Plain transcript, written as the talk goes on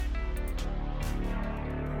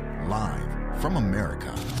Live from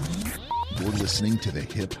America, you're listening to the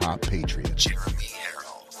Hip Hop Patriot, Jeremy Harrell.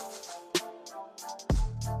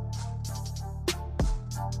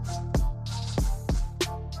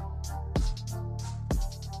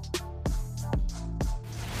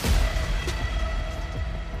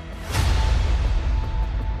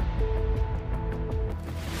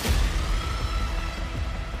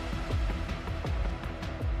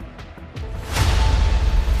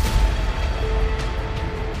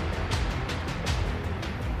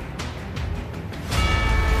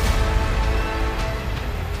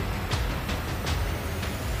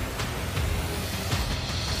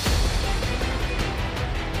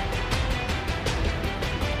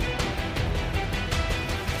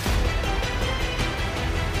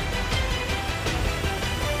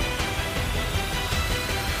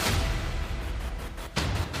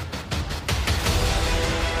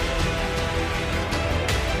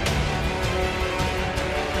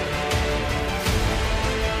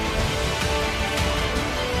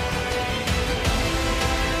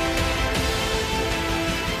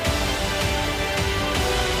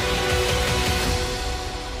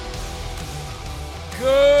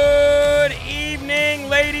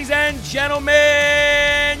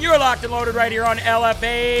 Gentlemen, you're locked and loaded right here on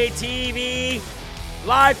LFA TV,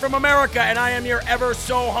 live from America, and I am your ever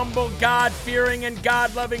so humble, God-fearing, and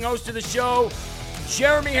God-loving host of the show,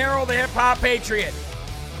 Jeremy Harrell, the hip-hop patriot,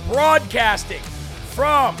 broadcasting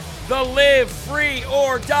from the live, free,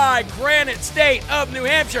 or die Granite State of New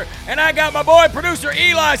Hampshire, and I got my boy, producer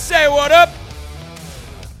Eli. Say what up.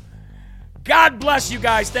 God bless you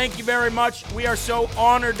guys. Thank you very much. We are so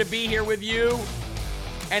honored to be here with you.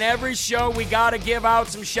 And every show, we got to give out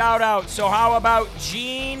some shout-outs. So how about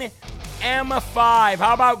Gene M5?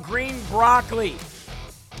 How about Green Broccoli?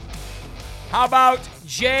 How about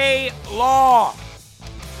J Law?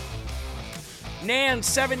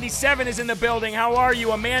 Nan77 is in the building. How are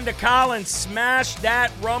you? Amanda Collins, smash that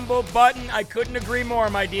Rumble button. I couldn't agree more,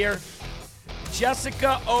 my dear.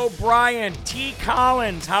 Jessica O'Brien, T.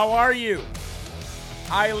 Collins, how are you?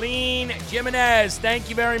 Aileen Jimenez, thank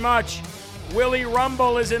you very much. Willie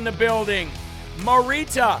Rumble is in the building.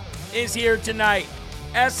 Marita is here tonight.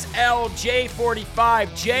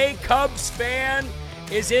 SLJ45. J Cubs fan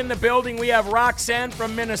is in the building. We have Roxanne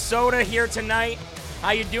from Minnesota here tonight.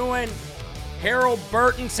 How you doing? Harold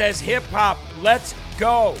Burton says hip hop. Let's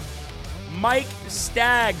go. Mike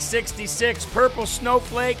Stagg 66. Purple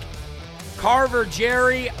Snowflake. Carver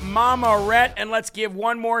Jerry. Mama Rhett. And let's give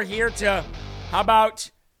one more here to, how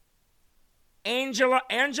about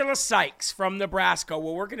Angela Sykes from Nebraska.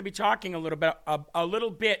 Well, we're going to be talking a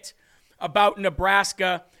little bit about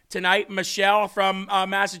Nebraska tonight. Michelle from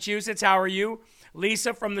Massachusetts, how are you?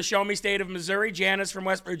 Lisa from the Show Me State of Missouri. Janice from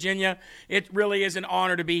West Virginia. It really is an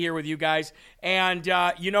honor to be here with you guys. And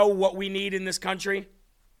you know what we need in this country?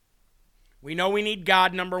 We know we need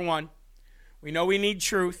God, number one. We know we need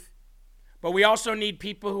truth. But we also need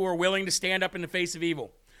people who are willing to stand up in the face of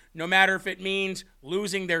evil. No matter if it means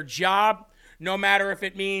losing their job, no matter if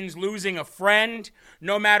it means losing a friend,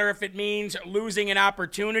 no matter if it means losing an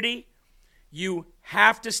opportunity, you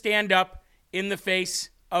have to stand up in the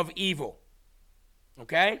face of evil.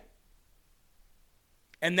 Okay?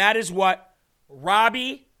 And that is what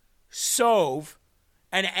Robbie Sove,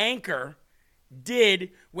 an anchor,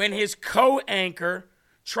 did when his co-anchor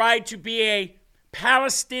tried to be a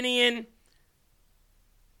Palestinian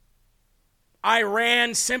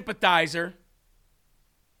Iran sympathizer,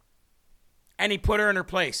 and he put her in her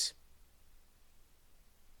place.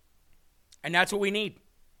 And that's what we need.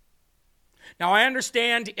 Now, I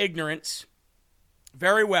understand ignorance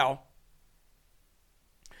very well.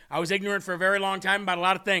 I was ignorant for a very long time about a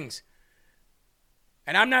lot of things.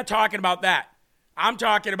 And I'm not talking about that. I'm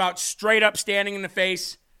talking about straight up standing in the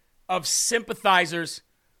face of sympathizers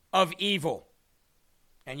of evil.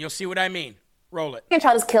 And you'll see what I mean. Roll it. A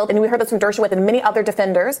child is killed, and we heard this from Dershowitz and many other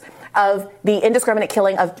defenders of the indiscriminate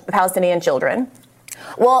killing of Palestinian children.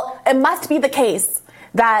 Well, it must be the case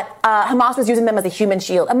that Hamas was using them as a human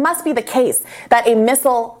shield. It must be the case that a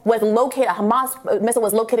Hamas missile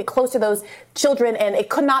was located close to those children, and it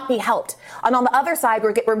could not be helped. And on the other side,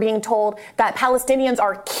 we're being told that Palestinians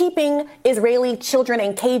are keeping Israeli children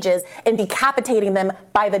in cages and decapitating them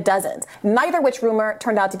by the dozens. Neither which rumor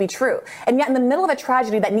turned out to be true. And yet in the middle of a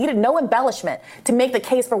tragedy that needed no embellishment to make the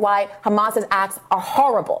case for why Hamas's acts are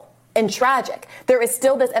horrible, and tragic. There is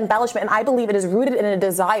still this embellishment, and I believe it is rooted in a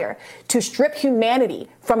desire to strip humanity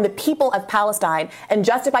from the people of Palestine and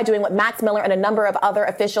justify doing what Max Miller and a number of other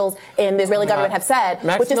officials in the Israeli government have said,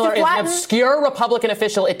 Max which Miller is to flatten... is an obscure Republican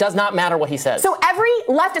official. It does not matter what he says. So every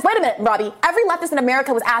leftist, wait a minute, Robbie, every leftist in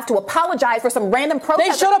America was asked to apologize for some random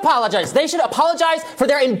protest. They should apologize. They should apologize for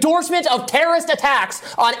their endorsement of terrorist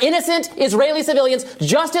attacks on innocent Israeli civilians,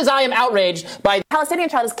 just as I am outraged by... Palestinian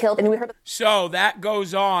child is killed, and we heard... So that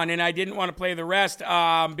goes on, and I didn't want to play the rest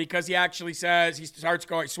because he actually says, he starts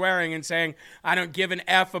swearing and saying, I don't give an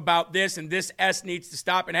F about this, and this S needs to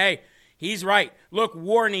stop. And hey, he's right. Look,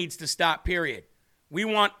 war needs to stop, period. We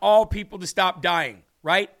want all people to stop dying,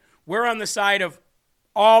 right? We're on the side of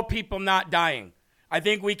all people not dying. I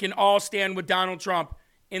think we can all stand with Donald Trump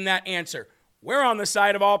in that answer. We're on the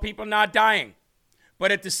side of all people not dying.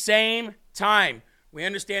 But at the same time, we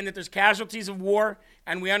understand that there's casualties of war,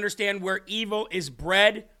 and we understand where evil is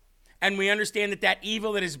bred, and we understand that that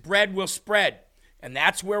evil that is bred will spread. And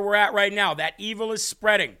that's where we're at right now. That evil is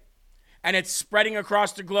spreading, and it's spreading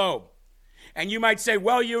across the globe. And you might say,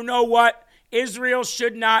 well, you know what? Israel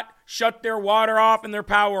should not shut their water off and their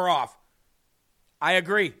power off. I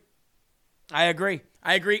agree.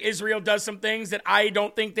 Israel does some things that I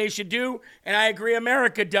don't think they should do, and I agree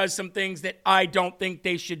America does some things that I don't think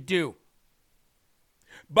they should do.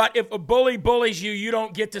 But if a bully bullies you, you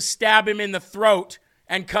don't get to stab him in the throat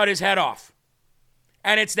and cut his head off.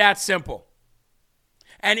 And it's that simple.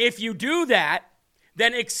 And if you do that,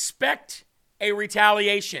 then expect a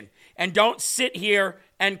retaliation. And don't sit here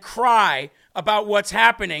and cry about what's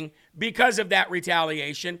happening because of that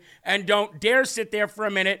retaliation. And don't dare sit there for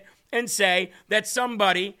a minute and say that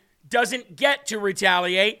somebody doesn't get to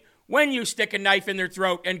retaliate when you stick a knife in their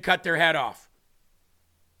throat and cut their head off.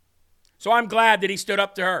 So I'm glad that he stood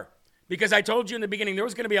up to her, because I told you in the beginning there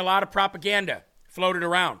was going to be a lot of propaganda floated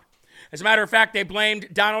around. As a matter of fact, they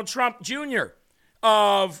blamed Donald Trump Jr.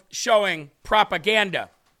 of showing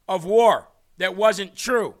propaganda of war that wasn't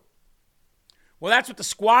true. Well, that's what the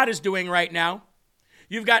squad is doing right now.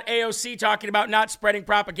 You've got AOC talking about not spreading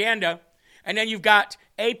propaganda, and then you've got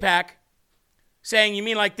AIPAC saying, you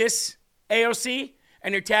mean like this, AOC?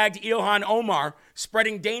 And they're tagged Ilhan Omar,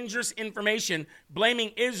 spreading dangerous information, blaming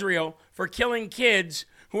Israel for killing kids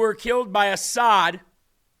who were killed by Assad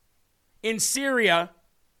in Syria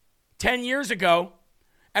 10 years ago.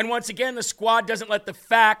 And once again, the squad doesn't let the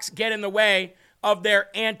facts get in the way of their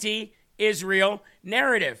anti-Israel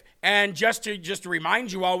narrative. And just to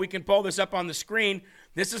remind you all, we can pull this up on the screen.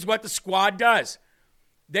 This is what the squad does.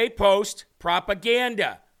 They post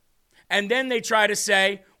propaganda. And then they try to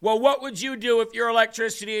say, well, what would you do if your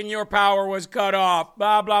electricity and your power was cut off?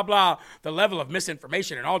 Blah, blah, blah. The level of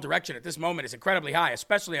misinformation in all direction at this moment is incredibly high,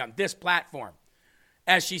 especially on this platform.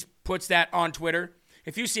 As she puts that on Twitter,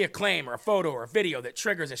 if you see a claim or a photo or a video that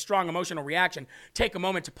triggers a strong emotional reaction, take a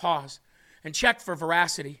moment to pause and check for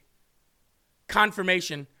veracity,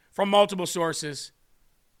 confirmation from multiple sources.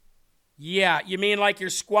 Yeah, you mean like your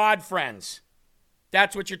squad friends?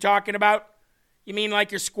 That's what you're talking about? You mean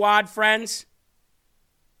like your squad friends?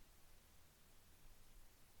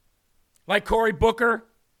 Like Cory Booker?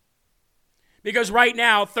 Because right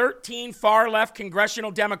now, 13 far-left congressional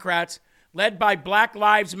Democrats, led by Black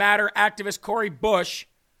Lives Matter activist Cori Bush,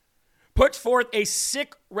 put forth a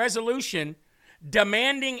sick resolution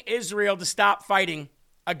demanding Israel to stop fighting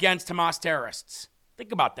against Hamas terrorists.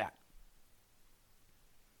 Think about that.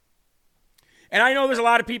 And I know there's a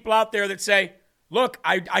lot of people out there that say, look,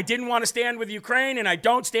 I didn't want to stand with Ukraine, and I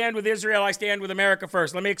don't stand with Israel. I stand with America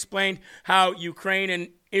first. Let me explain how Ukraine and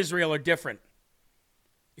Israel are different.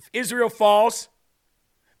 If Israel falls,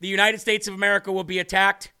 the United States of America will be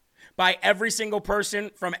attacked by every single person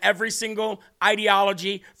from every single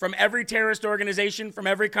ideology, from every terrorist organization, from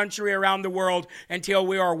every country around the world until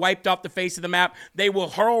we are wiped off the face of the map. They will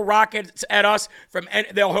hurl rockets at us.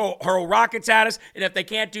 They'll hurl rockets at us, and if they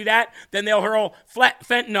can't do that, then they'll hurl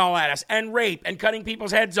fentanyl at us and rape and cutting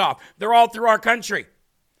people's heads off. They're all through our country.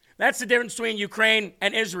 That's the difference between Ukraine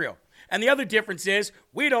and Israel. And the other difference is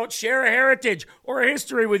we don't share a heritage or a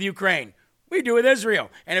history with Ukraine. We do with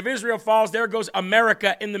Israel. And if Israel falls, there goes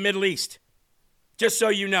America in the Middle East. Just so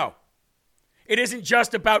you know. It isn't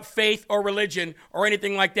just about faith or religion or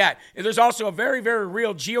anything like that. And there's also a very, very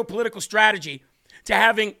real geopolitical strategy to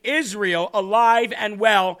having Israel alive and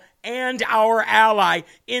well and our ally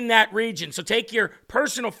in that region. So take your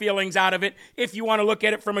personal feelings out of it if you want to look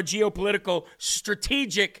at it from a geopolitical,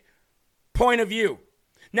 strategic point of view.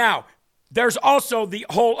 Now, there's also the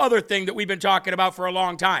whole other thing that we've been talking about for a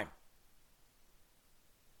long time.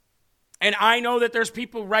 And I know that there's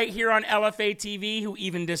people right here on LFA TV who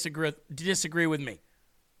even disagree with me.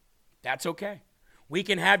 That's okay. We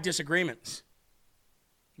can have disagreements.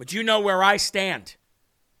 But you know where I stand.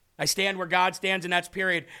 I stand where God stands, and that's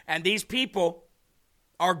period. And these people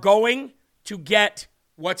are going to get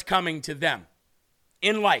what's coming to them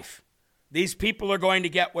in life. These people are going to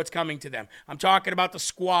get what's coming to them. I'm talking about the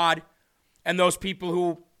squad and those people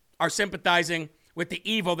who are sympathizing with the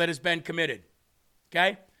evil that has been committed.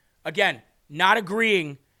 Okay? Again, not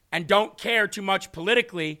agreeing and don't care too much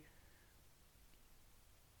politically.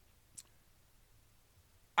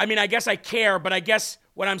 I mean, I guess I care, but I guess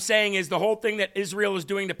what I'm saying is the whole thing that Israel is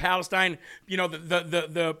doing to Palestine, you know,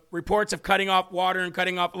 the reports of cutting off water and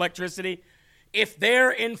cutting off electricity, if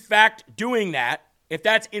they're in fact doing that, if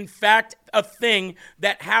that's in fact a thing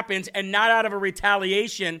that happens and not out of a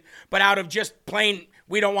retaliation, but out of just plain,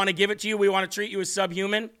 we don't want to give it to you, we want to treat you as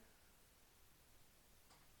subhuman.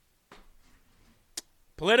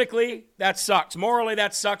 Politically, that sucks. Morally,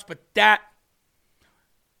 that sucks, but that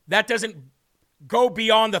doesn't go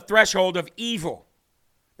beyond the threshold of evil.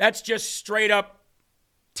 That's just straight up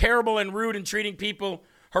terrible and rude and treating people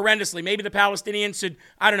horrendously. Maybe the Palestinians should,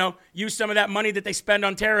 I don't know, use some of that money that they spend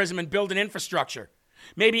on terrorism and build an infrastructure.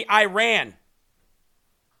 Maybe Iran.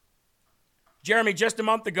 Jeremy, just a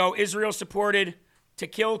month ago, Israel supported to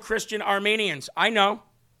kill Christian Armenians. I know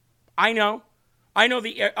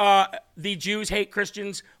the Jews hate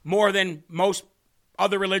Christians more than most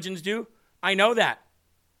other religions do. I know that.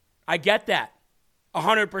 I get that.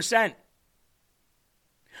 100%.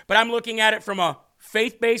 But I'm looking at it from a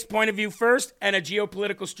faith-based point of view first and a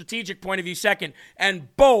geopolitical strategic point of view second.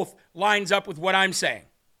 And both lines up with what I'm saying.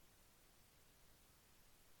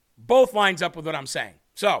 Both lines up with what I'm saying.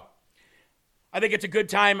 So, I think it's a good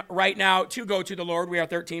time right now to go to the Lord. We are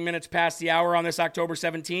 13 minutes past the hour on this October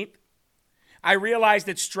 17th. I realize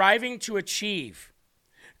that striving to achieve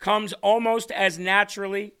comes almost as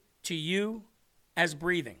naturally to you as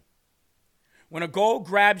breathing. When a goal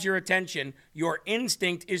grabs your attention, your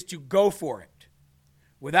instinct is to go for it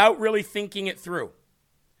without really thinking it through.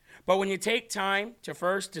 But when you take time to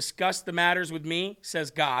first discuss the matters with me, says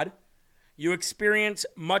God, you experience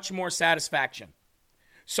much more satisfaction.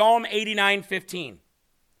 Psalm 89:15.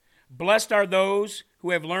 Blessed are those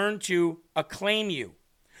who have learned to acclaim you,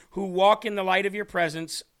 who walk in the light of your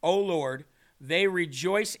presence, O Lord. They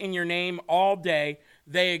rejoice in your name all day.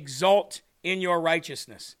 They exult in your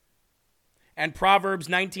righteousness. And Proverbs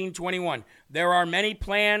 19:21. There are many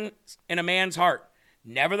plans in a man's heart.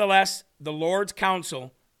 Nevertheless, the Lord's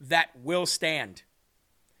counsel that will stand.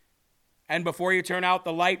 And before you turn out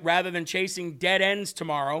the light, rather than chasing dead ends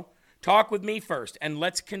tomorrow, talk with me first, and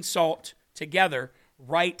let's consult together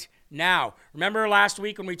right now. Remember last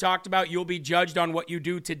week when we talked about you'll be judged on what you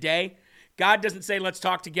do today? God doesn't say let's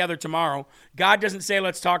talk together tomorrow. God doesn't say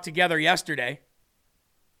let's talk together yesterday.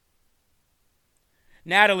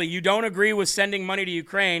 Natalie, you don't agree with sending money to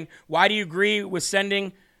Ukraine. Why do you agree with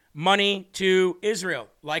sending money to Israel?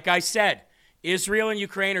 Like I said, Israel and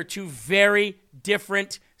Ukraine are two very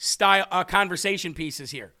different style conversation pieces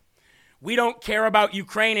here. We don't care about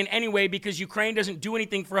Ukraine in any way because Ukraine doesn't do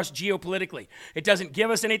anything for us geopolitically. It doesn't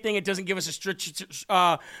give us anything. It doesn't give us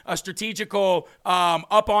a strategical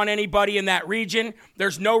up on anybody in that region.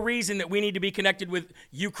 There's no reason that we need to be connected with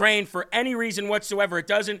Ukraine for any reason whatsoever. It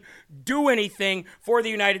doesn't do anything for the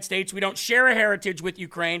United States. We don't share a heritage with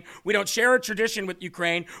Ukraine. We don't share a tradition with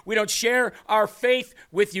Ukraine. We don't share our faith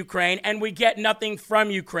with Ukraine, and we get nothing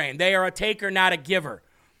from Ukraine. They are a taker, not a giver.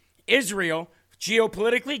 Israel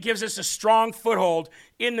geopolitically gives us a strong foothold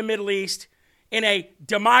in the Middle East, in a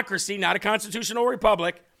democracy, not a constitutional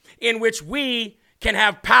republic, in which we can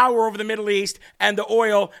have power over the Middle East and the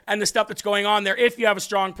oil and the stuff that's going on there if you have a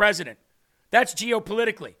strong president. That's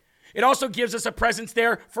geopolitically. It also gives us a presence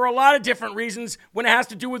there for a lot of different reasons when it has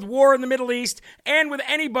to do with war in the Middle East and with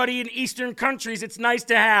anybody in Eastern countries. It's nice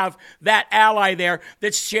to have that ally there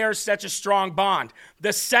that shares such a strong bond.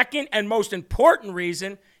 The second and most important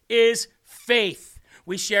reason is faith.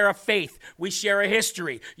 We share a faith. We share a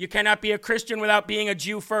history. You cannot be a Christian without being a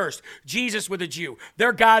Jew first. Jesus was a Jew.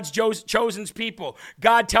 They're God's chosen people.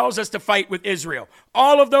 God tells us to fight with Israel.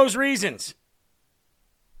 All of those reasons.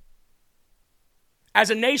 As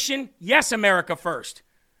a nation, yes, America first.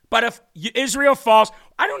 But if Israel falls,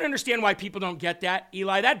 I don't understand why people don't get that,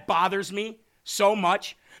 Eli. That bothers me so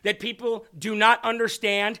much. That people do not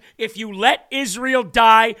understand. If you let Israel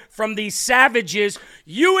die from these savages,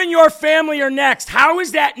 you and your family are next. How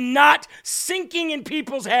is that not sinking in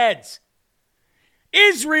people's heads?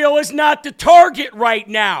 Israel is not the target right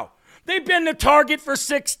now. They've been the target for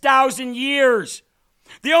 6,000 years.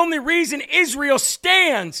 The only reason Israel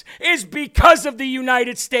stands is because of the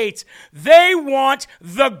United States. They want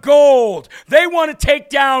the gold. They want to take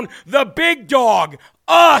down the big dog,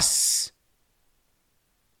 us.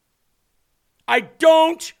 I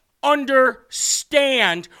don't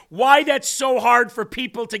understand why that's so hard for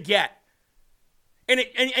people to get.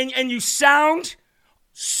 And you sound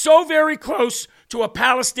so very close to a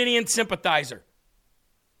Palestinian sympathizer.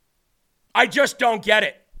 I just don't get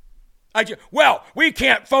it. Well, we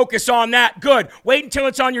can't focus on that. Good. Wait until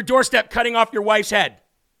it's on your doorstep cutting off your wife's head.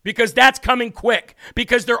 Because that's coming quick.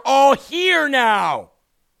 Because they're all here now.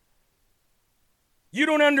 You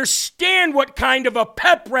don't understand what kind of a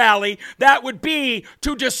pep rally that would be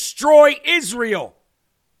to destroy Israel.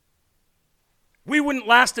 We wouldn't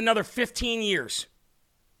last another 15 years.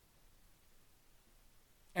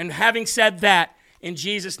 And having said that, in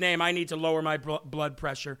Jesus' name, I need to lower my blood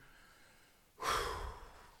pressure.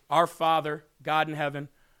 Our Father, God in heaven,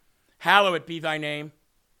 hallowed be thy name.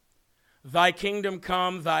 Thy kingdom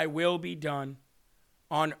come, thy will be done,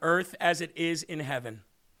 on earth as it is in heaven.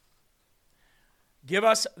 Give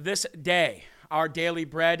us this day our daily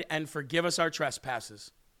bread, and forgive us our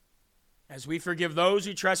trespasses, as we forgive those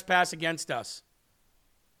who trespass against us.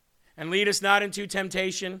 And lead us not into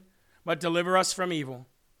temptation, but deliver us from evil.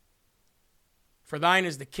 For thine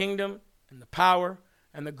is the kingdom, and the power,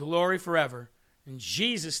 and the glory forever. In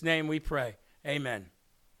Jesus' name we pray. Amen.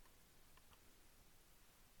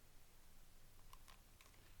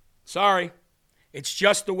 Sorry. It's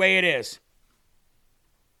just the way it is.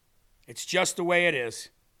 It's just the way it is.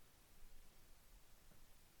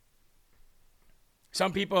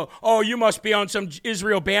 Some people, oh, you must be on some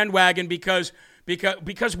Israel bandwagon because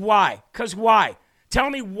why? Because why? Tell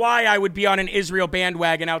me why I would be on an Israel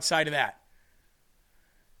bandwagon outside of that.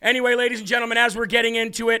 Anyway, ladies and gentlemen, as we're getting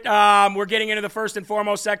into it, we're getting into the first and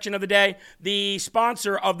foremost section of the day. The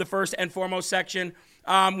sponsor of the first and foremost section,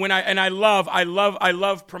 I love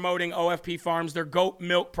promoting OFP Farms, their goat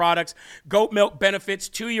milk products. Goat milk benefits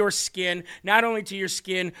to your skin, not only to your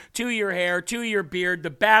skin, to your hair, to your beard, the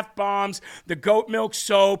bath bombs, the goat milk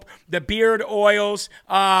soap, the beard oils,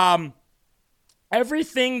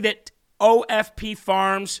 everything that OFP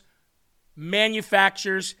Farms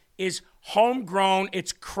manufactures is homegrown,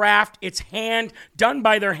 it's craft, it's done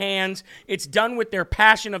by their hands, it's done with their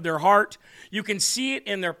passion of their heart. You can see it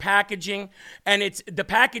in their packaging, and the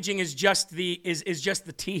packaging is just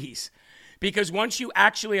the tease. Because once you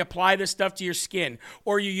actually apply this stuff to your skin,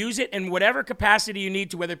 or you use it in whatever capacity you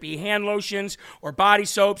need to, whether it be hand lotions or body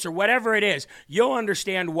soaps or whatever it is, you'll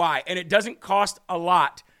understand why. And it doesn't cost a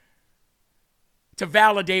lot to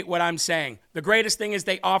validate what I'm saying. The greatest thing is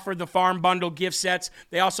they offer the Farm Bundle gift sets.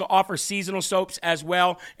 They also offer seasonal soaps as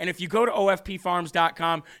well. And if you go to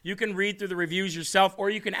ofpfarms.com, you can read through the reviews yourself,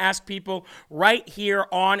 or you can ask people right here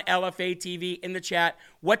on LFA TV in the chat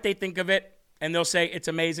what they think of it, and they'll say it's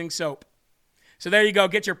amazing soap. So there you go.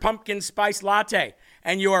 Get your pumpkin spice latte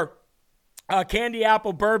and your candy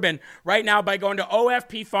apple bourbon right now by going to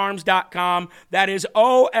ofpfarms.com. That is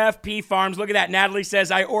OFP Farms. Look at that. Natalie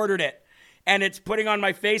says I ordered it. And it's putting on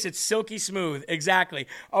my face. It's silky smooth. Exactly.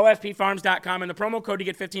 OFPfarms.com. And the promo code to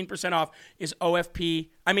get 15% off is LFA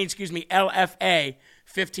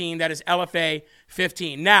 15. That is LFA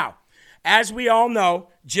 15. Now, as we all know,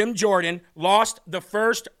 Jim Jordan lost the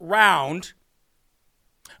first round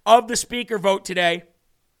of the speaker vote today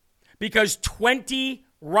because 20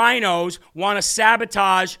 RINOs want to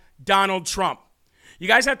sabotage Donald Trump. You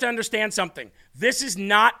guys have to understand something. This is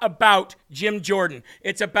not about Jim Jordan.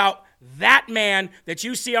 It's about that man that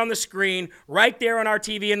you see on the screen right there on our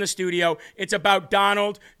TV in the studio. It's about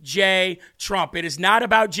Donald J. Trump. It is not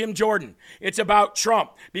about Jim Jordan. It's about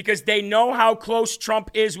Trump, because they know how close Trump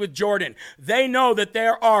is with Jordan. They know that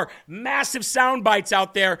there are massive sound bites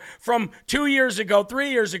out there from 2 years ago, 3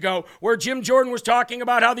 years ago, where Jim Jordan was talking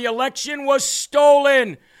about how the election was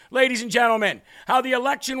stolen. Ladies and gentlemen, how the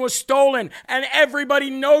election was stolen, and everybody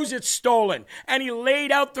knows it's stolen. And he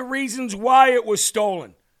laid out the reasons why it was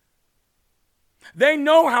stolen. They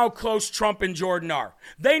know how close Trump and Jordan are.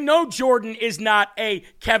 They know Jordan is not a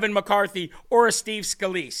Kevin McCarthy or a Steve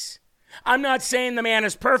Scalise. I'm not saying the man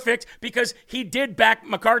is perfect, because he did back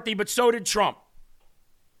McCarthy, but so did Trump.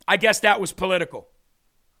 I guess that was political.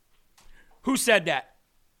 Who said that?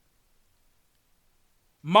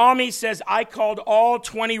 Mommy says, I called all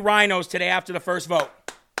 20 RINOs today after the first vote.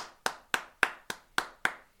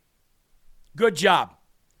 Good job.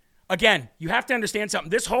 Again, you have to understand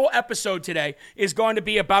something. This whole episode today is going to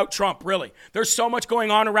be about Trump, really. There's so much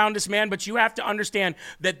going on around this man, but you have to understand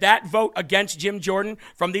that vote against Jim Jordan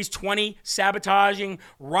from these 20 sabotaging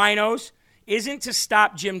RINOs isn't to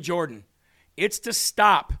stop Jim Jordan. It's to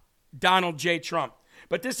stop Donald J. Trump.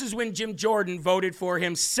 But this is when Jim Jordan voted for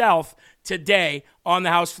himself today on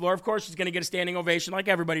the House floor. Of course, he's going to get a standing ovation like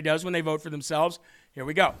everybody does when they vote for themselves. Here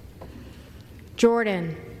we go.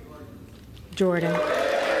 Jordan.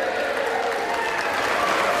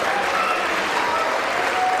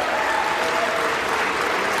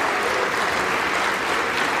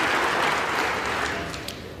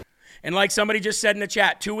 And like somebody just said in the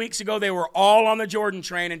chat, 2 weeks ago, they were all on the Jordan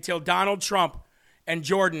train until Donald Trump and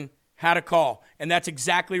Jordan had a call. And that's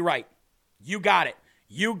exactly right. You got it.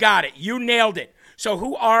 You nailed it. So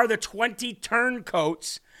who are the 20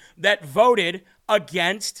 turncoats that voted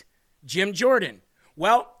against Jim Jordan?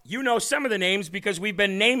 Well, you know some of the names because we've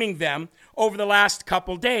been naming them over the last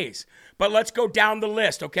couple days. But let's go down the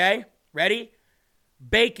list, okay? Ready?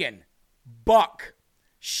 Bacon, Buck,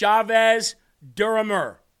 Chavez,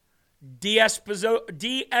 Duramer, D'Esposito,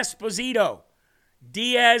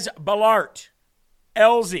 Diaz-Balart,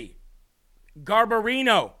 Elzy,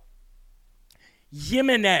 Garbarino,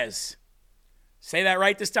 Jimenez, say that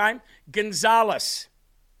right this time, Gonzalez,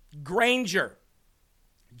 Granger,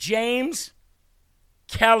 James,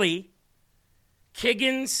 Kelly,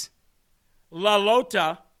 Kiggins,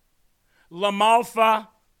 LaLota, LaMalfa,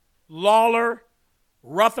 Lawler,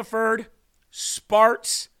 Rutherford,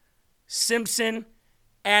 Sparts, Simpson,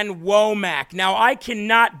 and Womack. Now, I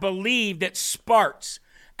cannot believe that Sparts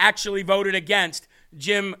actually voted against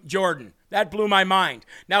Jim Jordan. That blew my mind.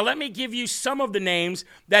 Now, let me give you some of the names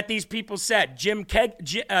that these people said. Jen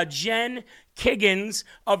Kiggins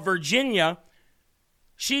of Virginia,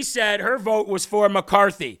 she said her vote was for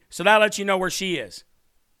McCarthy. So that lets you know where she is.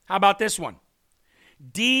 How about this one?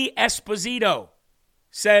 D'Esposito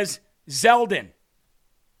says Zeldin.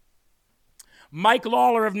 Mike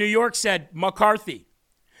Lawler of New York said McCarthy.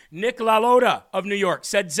 Nick LaLota of New York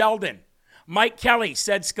said Zeldin. Mike Kelly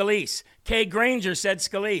said Scalise. Kay Granger said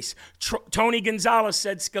Scalise. Tony Gonzalez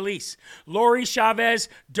said Scalise. Lori Chavez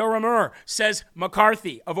Duramer says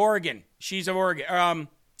McCarthy of Oregon. She's of Oregon.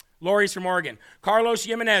 Lori's from Oregon. Carlos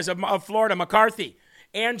Jimenez of Florida, McCarthy.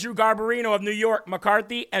 Andrew Garbarino of New York,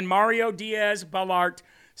 McCarthy. And Mario Diaz-Balart,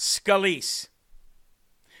 Scalise.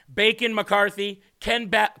 Bacon, McCarthy. Ken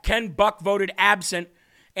Buck voted absent.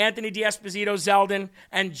 Anthony D'Esposito, Zeldin,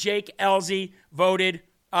 and Jake Elzy voted.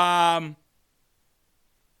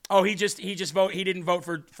 He didn't vote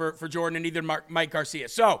for Jordan, and neither Mike Garcia.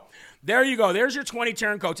 So there you go. There's your 20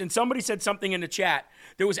 turncoats. And somebody said something in the chat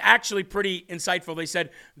that was actually pretty insightful. They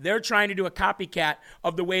said they're trying to do a copycat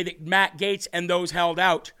of the way that Matt Gaetz and those held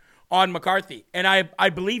out on McCarthy. And I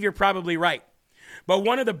believe you're probably right. But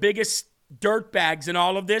one of the biggest dirtbags in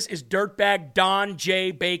all of this is dirtbag Don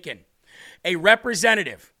J. Bacon. A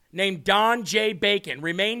representative named Don J. Bacon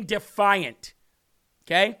remained defiant,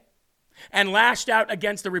 okay, and lashed out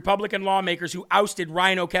against the Republican lawmakers who ousted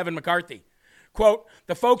RINO Kevin McCarthy. Quote,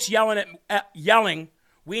 the folks yelling,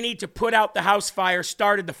 we need to put out the House fire,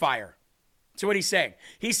 started the fire. That's what he's saying.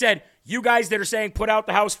 He said, you guys that are saying put out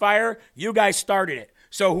the House fire, you guys started it.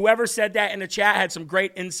 So whoever said that in the chat had some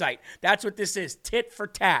great insight. That's what this is, tit for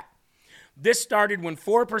tat. This started when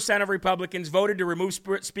 4% of Republicans voted to remove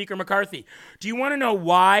Speaker McCarthy. Do you want to know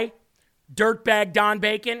why, dirtbag Don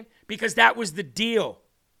Bacon? Because that was the deal.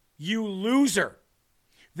 You loser.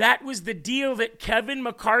 That was the deal that Kevin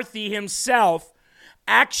McCarthy himself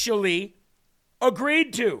actually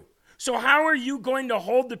agreed to. So how are you going to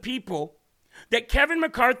hold the people that Kevin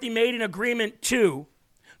McCarthy made an agreement to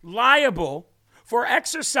liable for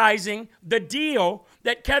exercising the deal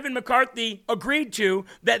that Kevin McCarthy agreed to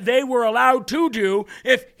that they were allowed to do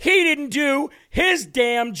if he didn't do his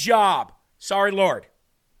damn job? Sorry, Lord.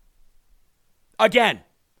 Again,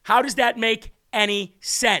 how does that make any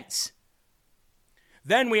sense?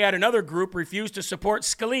 Then we had another group refuse to support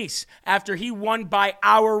Scalise after he won by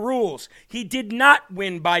our rules. He did not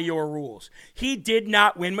win by your rules. He did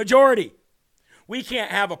not win majority. We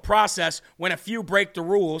can't have a process when a few break the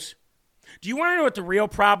rules. Do you want to know what the real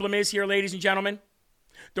problem is here, ladies and gentlemen?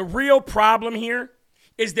 The real problem here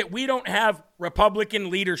is that we don't have Republican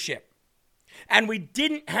leadership. And we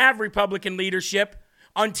didn't have Republican leadership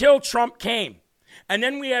until Trump came. And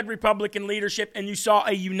then we had Republican leadership, and you saw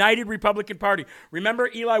a united Republican Party. Remember,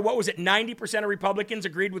 Eli, what was it? 90% of Republicans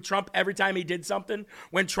agreed with Trump every time he did something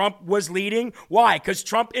when Trump was leading. Why? Because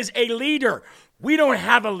Trump is a leader. We don't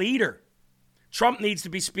have a leader. Trump needs to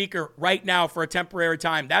be speaker right now for a temporary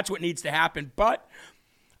time. That's what needs to happen. But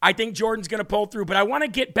I think Jordan's going to pull through. But I want to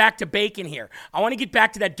get back to Bacon here. I want to get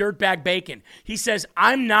back to that dirtbag Bacon. He says,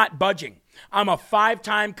 I'm not budging. I'm a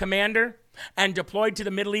 5-time commander and deployed to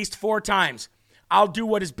the Middle East 4 times. I'll do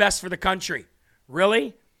what is best for the country.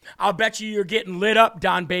 Really? I'll bet you're getting lit up,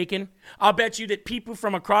 Don Bacon. I'll bet you that people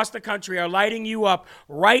from across the country are lighting you up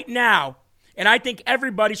right now. And I think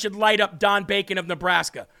everybody should light up Don Bacon of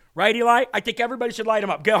Nebraska. Right, Eli? I think everybody should light him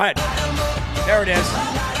up. Go ahead. There it is.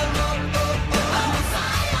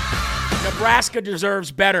 Nebraska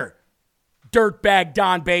deserves better. Dirtbag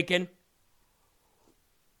Don Bacon.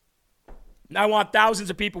 I want thousands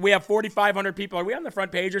of people. We have 4,500 people. Are we on the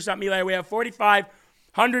front page or something, Eli? We have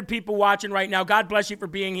 4,500 people watching right now. God bless you for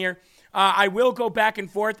being here. I will go back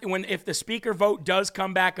and forth if the speaker vote does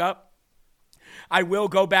come back up. I will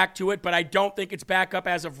go back to it, but I don't think it's back up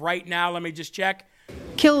as of right now. Let me just check.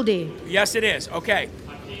 Kildee. Yes, it is. Okay.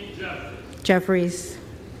 Jeffries.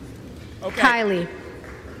 Okay. Kiley.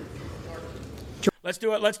 Let's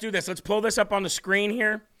do it. Let's do this. Let's pull this up on the screen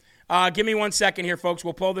here. Give me 1 second here, folks.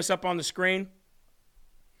 We'll pull this up on the screen.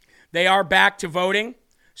 They are back to voting,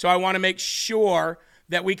 so I want to make sure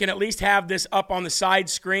that we can at least have this up on the side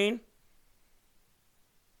screen.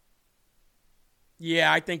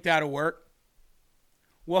 Yeah, I think that'll work.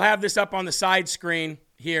 We'll have this up on the side screen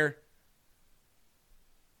here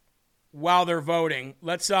while they're voting.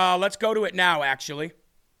 Let's go to it now, actually.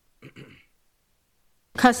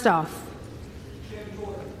 Kustoff.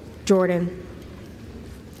 Jordan.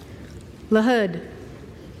 LaHood.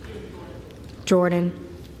 Jordan.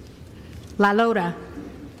 LaLota.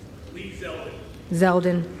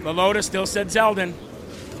 Zeldin. LaLota still said Zeldin.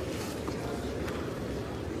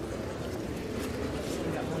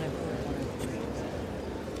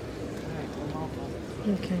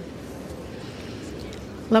 Okay.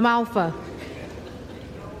 LaMalfa.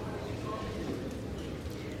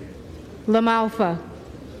 LaMalfa.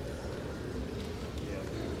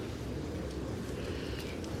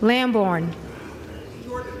 Lamborn.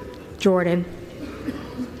 Jordan.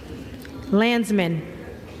 Landsman.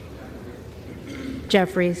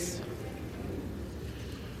 Jeffries.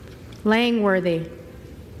 Langworthy.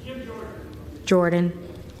 Jordan.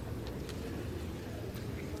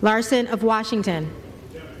 Larson of Washington.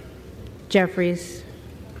 Jeffries.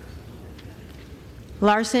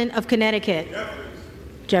 Larson of Connecticut.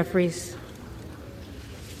 Jeffries.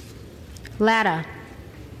 Latta.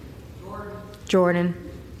 Jordan.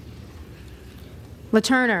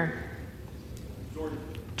 LaTurner.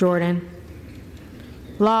 Jordan.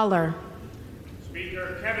 Lawler.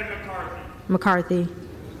 Speaker Kevin McCarthy.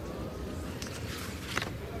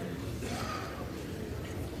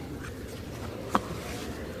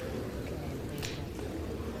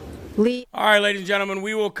 Lee. All right, ladies and gentlemen,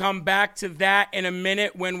 we will come back to that in a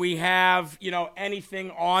minute when we have,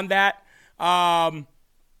 anything on that. But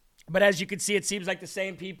as you can see, it seems like the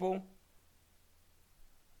same people.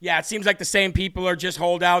 Yeah, it seems like the same people are just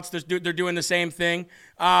holdouts. They're doing the same thing.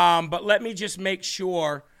 But let me just make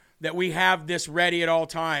sure that we have this ready at all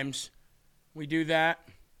times. We do that.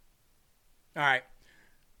 All right.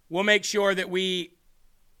 We'll make sure that we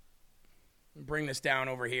bring this down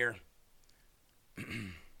over here.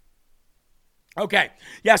 Okay.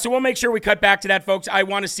 Yeah, so we'll make sure we cut back to that, folks. I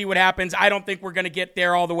want to see what happens. I don't think we're going to get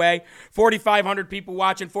there all the way. 4,500 people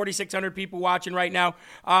watching, 4,600 people watching right now.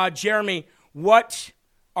 Jeremy, what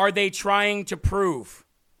are they trying to prove?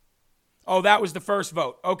 Oh, that was the first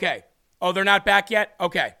vote. Okay. Oh, they're not back yet?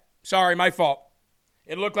 Okay. Sorry, my fault.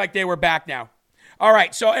 It looked like they were back now. All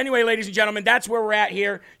right. So anyway, ladies and gentlemen, that's where we're at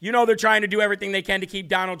here. They're trying to do everything they can to keep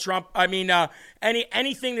Donald Trump.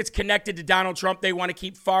 Anything that's connected to Donald Trump, they want to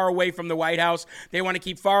keep far away from the White House. They want to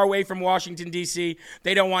keep far away from Washington, D.C.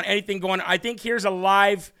 They don't want anything going on. I think here's a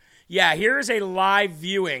live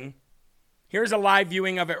viewing. Here's a live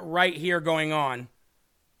viewing of it right here going on.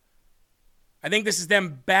 I think this is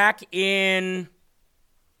them back in.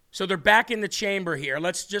 So they're back in the chamber here.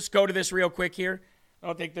 Let's just go to this real quick here. I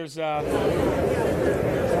don't think there's.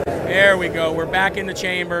 There we go. We're back in the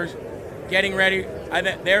chambers, getting ready.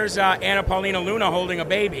 There's Anna Paulina Luna holding a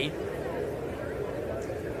baby.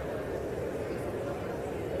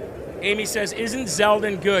 Amy says, "Isn't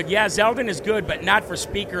Zeldin good?" Yeah, Zeldin is good, but not for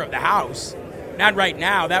Speaker of the House. Not right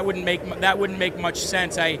now. That wouldn't make much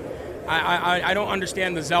sense. I don't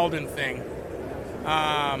understand the Zeldin thing.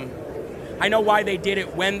 I know why they did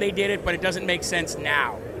it when they did it, but it doesn't make sense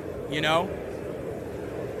now,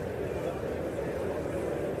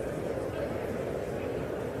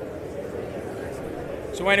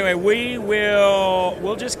 So anyway,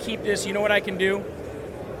 we'll just keep this. You know what I can do?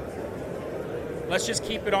 Let's just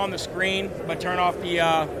keep it on the screen, but turn off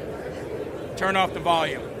the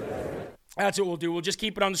volume. That's what we'll do. We'll just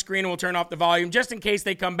keep it on the screen and we'll turn off the volume just in case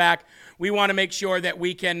they come back. We want to make sure that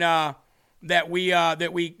we can that we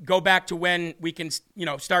go back to when we can,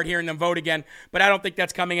 start hearing them vote again. But I don't think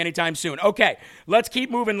that's coming anytime soon. Okay, let's keep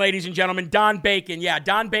moving, ladies and gentlemen. Don Bacon. Yeah,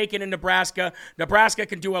 Don Bacon in Nebraska. Nebraska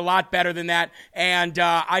can do a lot better than that. And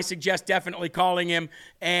I suggest definitely calling him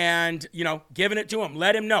and, giving it to him.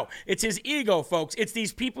 Let him know. It's his ego, folks. It's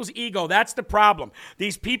these people's ego. That's the problem.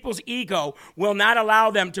 These people's ego will not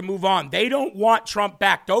allow them to move on. They don't want Trump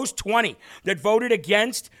back. Those 20 that voted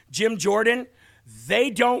against Jim Jordan, they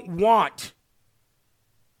don't want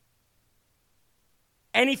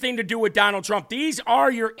anything to do with Donald Trump. These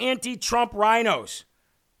are your anti-Trump RINOs.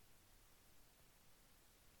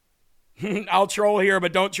 I'll troll here,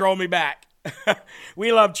 but don't troll me back.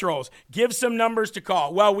 We love trolls. Give some numbers to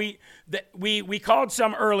call. Well, we called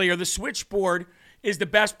some earlier. The switchboard is the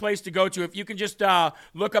best place to go to. If you can just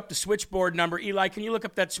look up the switchboard number. Eli, can you look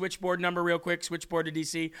up that switchboard number real quick? Switchboard to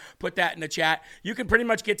DC. Put that in the chat. You can pretty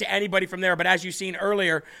much get to anybody from there. But as you've seen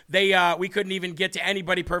earlier, we couldn't even get to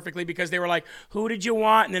anybody perfectly because they were like, who did you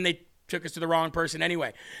want? And then they took us to the wrong person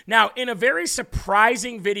anyway. Now, in a very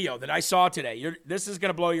surprising video that I saw today, this is going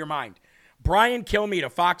to blow your mind. Brian Kilmeade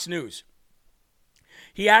of Fox News.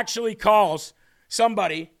 He actually calls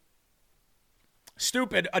somebody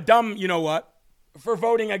stupid, a dumb, for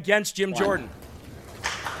voting against Jim Jordan.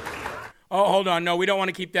 Oh, hold on. No, we don't want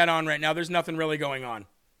to keep that on right now. There's nothing really going on.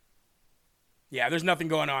 Yeah, there's nothing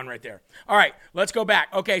going on right there. All right, let's go back.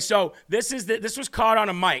 Okay, so this was caught on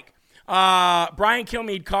a mic. Brian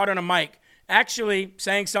Kilmeade caught on a mic, actually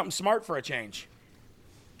saying something smart for a change.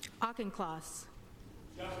 Auchincloss.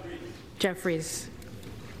 Jeffries.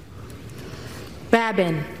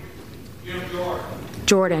 Babin.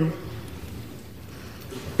 Jordan.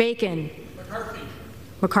 Bacon.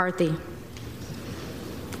 McCarthy.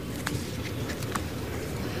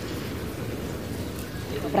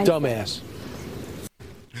 Dumbass.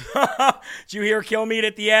 Did you hear Kilmeade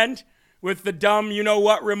at the end with the dumb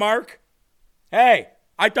you-know-what remark? Hey,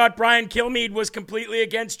 I thought Brian Kilmeade was completely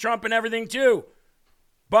against Trump and everything too.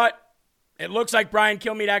 But it looks like Brian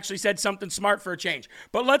Kilmeade actually said something smart for a change.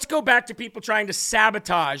 But let's go back to people trying to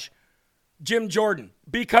sabotage Jim Jordan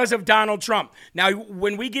because of Donald Trump. Now,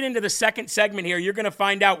 when we get into the second segment here, you're going to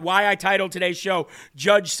find out why I titled today's show,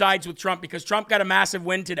 Judge Sides with Trump, because Trump got a massive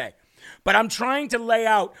win today. But I'm trying to lay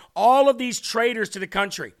out all of these traitors to the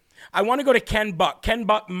country. I want to go to Ken Buck. Ken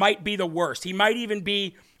Buck might be the worst. He might even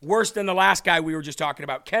be worse than the last guy we were just talking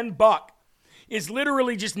about. Ken Buck is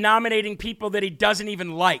literally just nominating people that he doesn't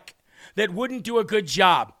even like, that wouldn't do a good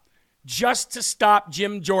job, just to stop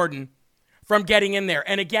Jim Jordan from getting in there.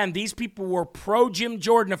 And again, these people were pro Jim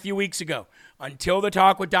Jordan a few weeks ago until the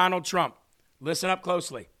talk with Donald Trump. Listen up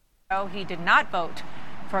closely. Oh, he did not vote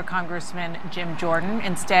for Congressman Jim Jordan,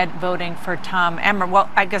 instead voting for Tom Emmer. Well,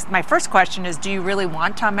 I guess my first question is, do you really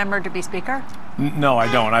want Tom Emmer to be Speaker? No, I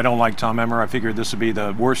don't. I don't like Tom Emmer. I figured this would be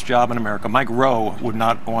the worst job in America. Mike Rowe would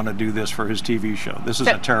not want to do this for his TV show. This is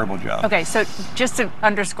a terrible job. Okay, so just to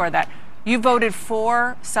underscore that, you voted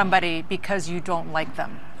for somebody because you don't like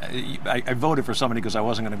them. I voted for somebody because I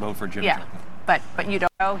wasn't going to vote for Jim. Yeah, but you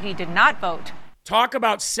don't. Oh, he did not vote. Talk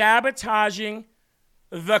about sabotaging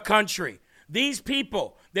the country. These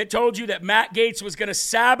people that told you that Matt Gaetz was going to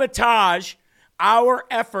sabotage our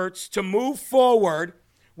efforts to move forward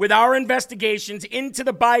with our investigations into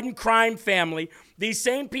the Biden crime family, these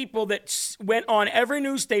same people that went on every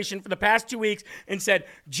news station for the past 2 weeks and said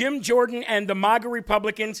Jim Jordan and the MAGA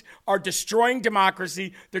Republicans are destroying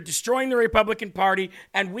democracy, they're destroying the Republican Party,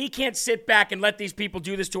 and we can't sit back and let these people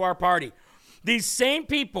do this to our party. These same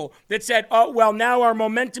people that said, oh, well, now our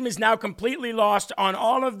momentum is now completely lost on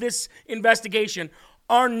all of this investigation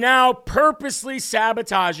are now purposely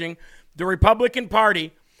sabotaging the Republican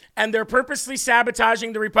Party. And they're purposely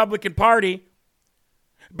sabotaging the Republican Party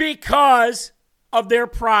because of their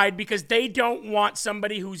pride, because they don't want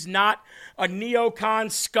somebody who's not a neocon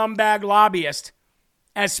scumbag lobbyist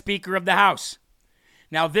as Speaker of the House.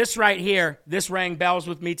 Now, this right here, this rang bells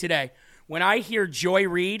with me today. When I hear Joy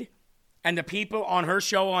Reid and the people on her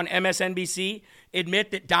show on MSNBC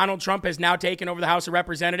admit that Donald Trump has now taken over the House of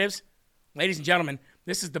Representatives, ladies and gentlemen,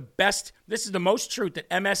 this is the most truth that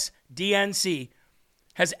MSDNC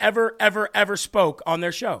has ever spoke on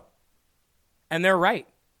their show. And they're right.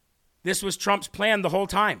 This was Trump's plan the whole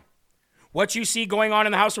time. What you see going on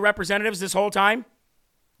in the House of Representatives this whole time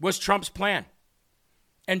was Trump's plan.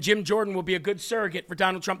 And Jim Jordan will be a good surrogate for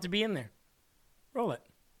Donald Trump to be in there. Roll it.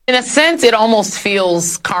 In a sense, it almost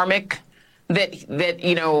feels karmic that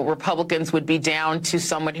Republicans would be down to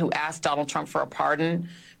someone who asked Donald Trump for a pardon,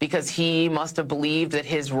 because he must have believed that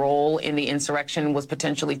his role in the insurrection was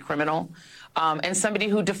potentially criminal, and somebody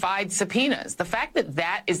who defied subpoenas. The fact that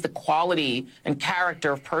that is the quality and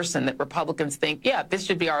character of person that Republicans think, yeah, this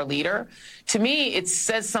should be our leader, to me, it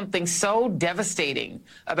says something so devastating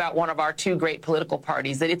about one of our two great political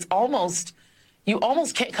parties that it's almost, you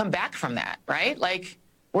almost can't come back from that, right? Like,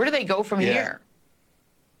 where do they go from here?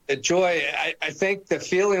 Joy, I think the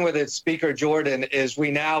feeling with Speaker Jordan is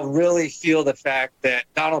we now really feel the fact that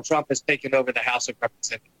Donald Trump has taken over the House of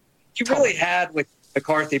Representatives. He really had with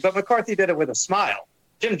McCarthy, but McCarthy did it with a smile.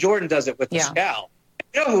 Jim Jordan does it with a scowl.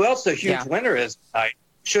 You know who else the huge winner is tonight,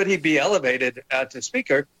 should he be elevated to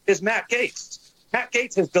Speaker, is Matt Gaetz. Matt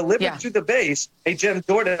Gaetz has delivered to the base a Jim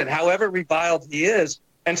Jordan, however reviled he is.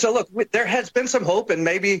 And so, look, there has been some hope, and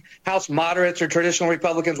maybe House moderates or traditional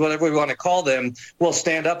Republicans, whatever we want to call them, will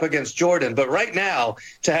stand up against Jordan. But right now,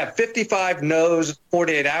 to have 55 no's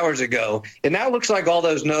 48 hours ago, it now looks like all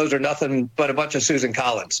those no's are nothing but a bunch of Susan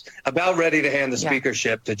Collins, about ready to hand the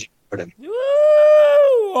speakership to Jordan.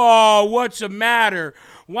 Ooh, oh, what's the matter?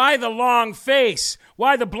 Why the long face?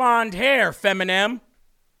 Why the blonde hair, Feminem?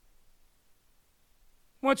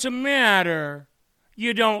 What's the matter?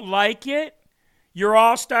 You don't like it? You're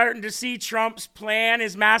all starting to see Trump's plan,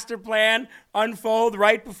 his master plan, unfold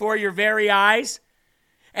right before your very eyes.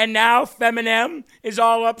 And now Feminem is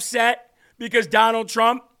all upset because Donald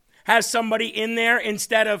Trump has somebody in there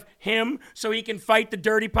instead of him so he can fight the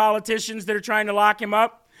dirty politicians that are trying to lock him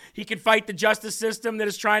up. He can fight the justice system that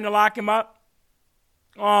is trying to lock him up.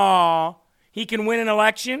 Aw, he can win an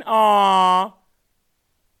election. Aw.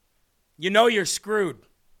 You know you're screwed.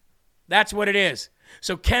 That's what it is.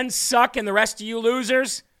 So Ken Suck and the rest of you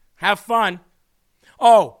losers, have fun.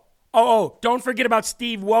 Oh, don't forget about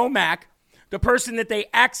Steve Womack, the person that they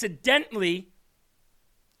accidentally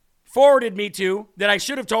forwarded me to, that I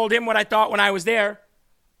should have told him what I thought when I was there.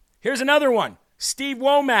 Here's another one. Steve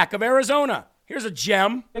Womack of Arizona. Here's a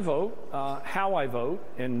gem. I vote how I vote,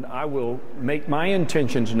 and I will make my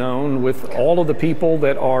intentions known with all of the people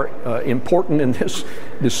that are important in this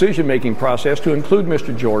decision-making process, to include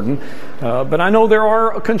Mr. Jordan. But I know there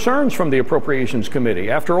are concerns from the Appropriations Committee.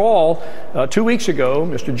 After all, 2 weeks ago,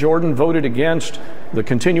 Mr. Jordan voted against the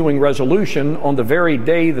continuing resolution on the very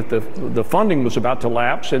day that the funding was about to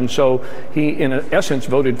lapse, and so he, in essence,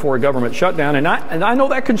 voted for a government shutdown. And I know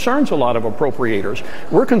that concerns a lot of appropriators.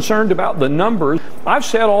 We're concerned about the numbers. I've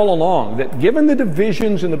said all along that given the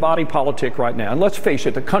divisions in the body politic right now, and let's face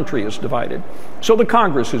it, the country is divided, so the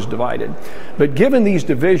Congress is divided. But given these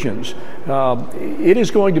divisions, it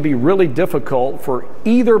is going to be really difficult for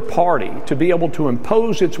either party to be able to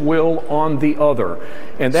impose its will on the other.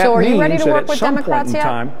 And that means that at some point in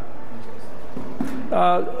time,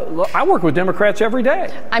 I work with Democrats every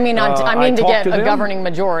day. I mean to get a governing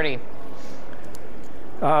majority.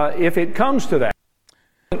 If it comes to that.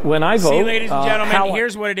 When I vote, see, ladies and gentlemen,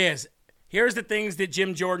 here's what it is. Here's the things that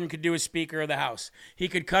Jim Jordan could do as Speaker of the House. He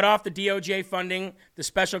could cut off the DOJ funding, the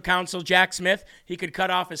special counsel, Jack Smith. He could cut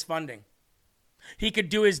off his funding. He could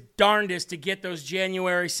do his darndest to get those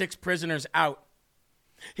January 6 prisoners out.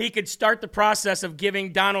 He could start the process of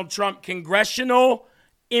giving Donald Trump congressional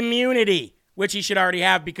immunity, which he should already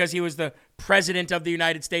have because he was the president of the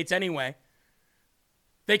United States anyway.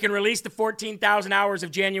 They can release the 14,000 hours of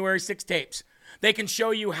January 6 tapes. They can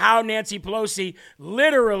show you how Nancy Pelosi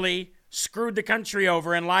literally screwed the country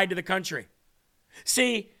over and lied to the country.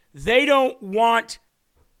 See, they don't want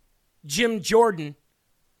Jim Jordan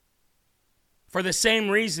for the same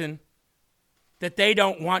reason that they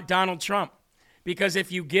don't want Donald Trump. Because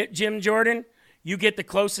if you get Jim Jordan, you get the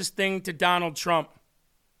closest thing to Donald Trump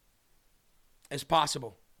as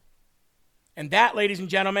possible. And that, ladies and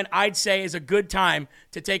gentlemen, I'd say is a good time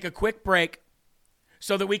to take a quick break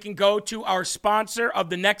so that we can go to our sponsor of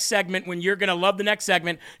the next segment, when you're going to love the next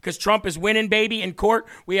segment, because Trump is winning, baby, in court.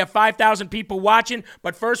 We have 5,000 people watching.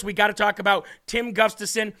 But first, we got to talk about Tim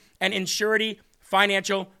Gustafson and Insurity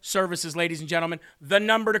Financial Services, ladies and gentlemen. The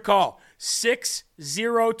number to call,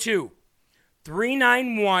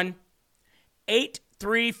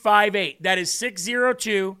 602-391-8358. That is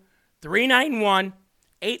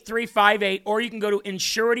 602-391-8358. Or you can go to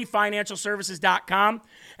insurityfinancialservices.com.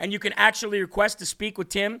 And you can actually request to speak with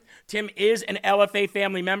Tim. Tim is an LFA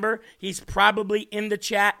family member. He's probably in the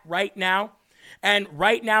chat right now. And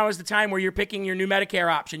right now is the time where you're picking your new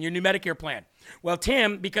Medicare option, your new Medicare plan. Well,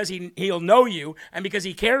 Tim, because he'll know you and because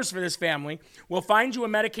he cares for this family, will find you a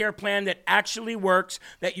Medicare plan that actually works,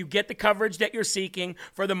 that you get the coverage that you're seeking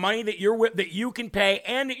for the money that you can pay,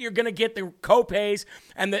 and that you're going to get the co-pays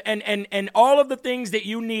and all of the things that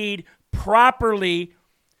you need properly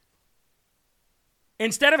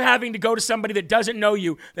instead of having to go to somebody that doesn't know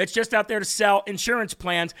you, that's just out there to sell insurance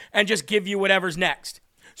plans and just give you whatever's next.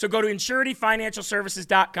 So go to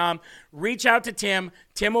insurityfinancialservices.com, reach out to Tim.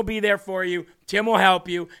 Tim will be there for you. Tim will help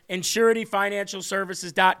you.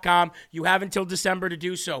 insurityfinancialservices.com. You have until December to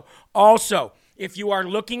do so. Also, if you are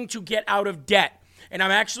looking to get out of debt, and I'm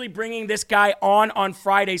actually bringing this guy on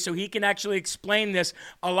Friday so he can actually explain this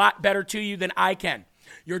a lot better to you than I can.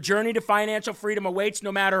 Your journey to financial freedom awaits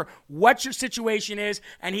no matter what your situation is,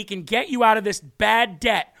 and he can get you out of this bad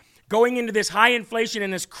debt going into this high inflation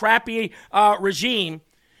and this crappy regime.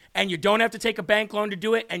 And you don't have to take a bank loan to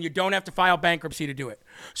do it, and you don't have to file bankruptcy to do it.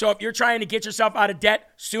 So if you're trying to get yourself out of debt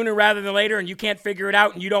sooner rather than later and you can't figure it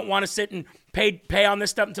out and you don't want to sit and pay on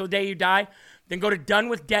this stuff until the day you die, then go to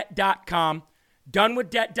donewithdebt.com,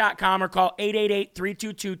 donewithdebt.com, or call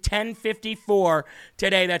 888-322-1054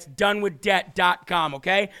 today. That's donewithdebt.com,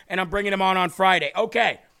 okay? And I'm bringing him on Friday.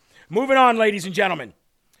 Okay, moving on, ladies and gentlemen.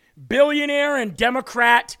 Billionaire and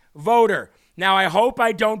Democrat voter. Now, I hope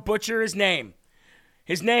I don't butcher his name.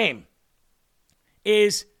 His name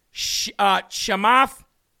is Chamath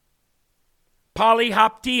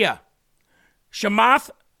Palihapitiya. Chamath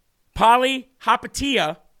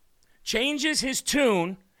Palihapitiya changes his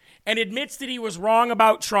tune and admits that he was wrong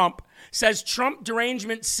about Trump, says Trump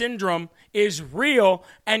derangement syndrome is real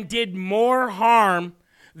and did more harm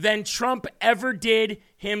than Trump ever did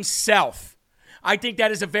himself. I think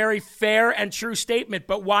that is a very fair and true statement,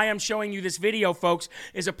 but why I'm showing you this video, folks,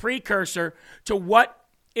 is a precursor to what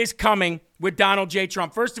is coming with Donald J.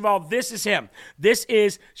 Trump. First of all, this is him. This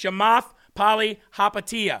is Chamath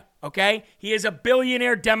Palihapitiya, okay? He is a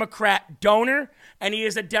billionaire Democrat donor, and he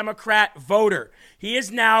is a Democrat voter. He is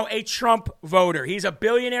now a Trump voter. He's a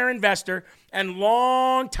billionaire investor and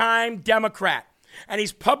longtime Democrat. And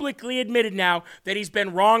he's publicly admitted now that he's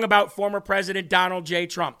been wrong about former President Donald J.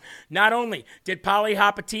 Trump. Not only did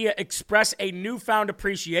Palihapitiya express a newfound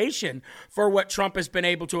appreciation for what Trump has been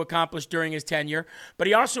able to accomplish during his tenure, but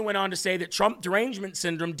he also went on to say that Trump derangement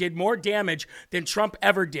syndrome did more damage than Trump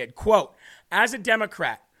ever did. Quote, as a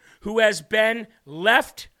Democrat who has been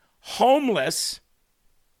left homeless,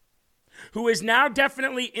 who is now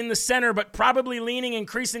definitely in the center but probably leaning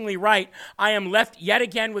increasingly right, I am left yet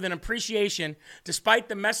again with an appreciation, despite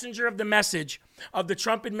the messenger of the message of the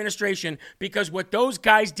Trump administration, because what those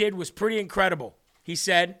guys did was pretty incredible, he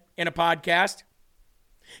said in a podcast.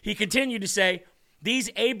 He continued to say,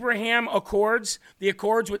 these Abraham Accords, the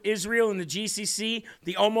accords with Israel and the GCC,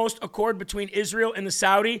 the almost accord between Israel and the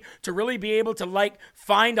Saudi to really be able to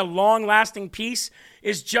find a long-lasting peace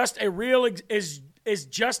is just a real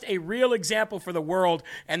example for the world,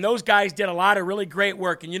 and those guys did a lot of really great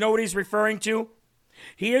work. And you know what he's referring to?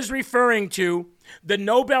 He is referring to the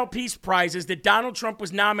Nobel Peace Prizes that Donald Trump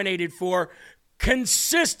was nominated for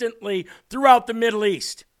consistently throughout the Middle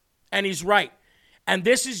East. And he's right. And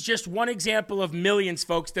this is just one example of millions,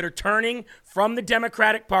 folks, that are turning from the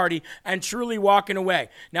Democratic Party and truly walking away.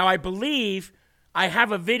 Now, I believe I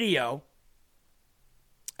have a video,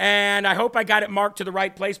 and I hope I got it marked to the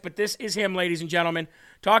right place, but this is him, ladies and gentlemen,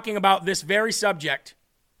 talking about this very subject,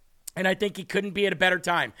 and I think he couldn't be at a better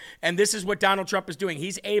time. And this is what Donald Trump is doing.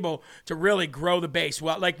 He's able to really grow the base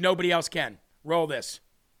like nobody else can. Roll this.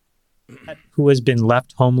 Who has been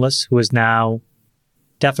left homeless, who is now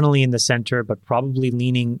definitely in the center, but probably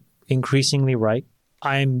leaning increasingly right.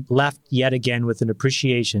 I'm left yet again with an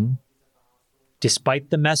appreciation,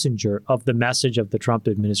 despite the messenger of the message of the Trump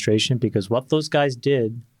administration, because what those guys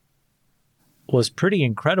did was pretty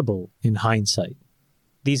incredible in hindsight.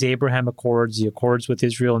 These Abraham Accords, the accords with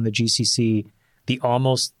Israel and the GCC, the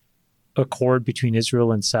almost accord between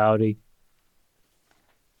Israel and Saudi,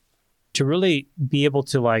 to really be able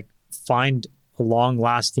to find a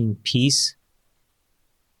long-lasting peace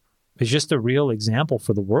is just a real example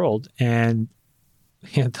for the world. And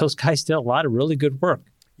those guys did a lot of really good work.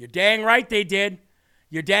 You're dang right they did.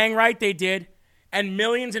 You're dang right they did. And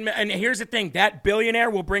millions and here's the thing, that billionaire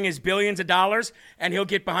will bring his billions of dollars and he'll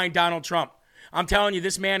get behind Donald Trump. I'm telling you,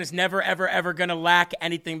 this man is never, ever, ever going to lack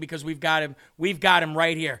anything because we've got him. We've got him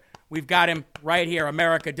right here. We've got him right here.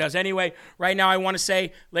 America does. Anyway, right now I want to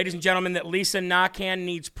say, ladies and gentlemen, that Lisa Nakan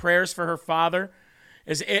needs prayers for her father.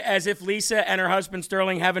 As if Lisa and her husband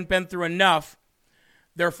Sterling haven't been through enough.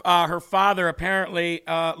 Her father apparently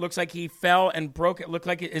looks like he fell and broke it. Looked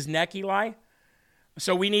like his neck, Eli.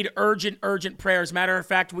 So we need urgent prayers. Matter of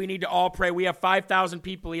fact, we need to all pray. We have 5,000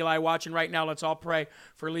 people, Eli, watching right now. Let's all pray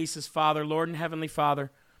for Lisa's father. Lord and Heavenly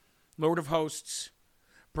Father, Lord of hosts,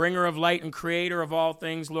 bringer of light and creator of all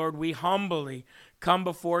things, Lord, we humbly come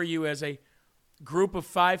before you as a group of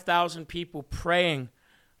 5,000 people praying,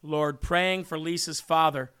 Lord, praying for Lisa's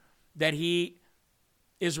father, that he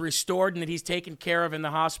is restored and that he's taken care of in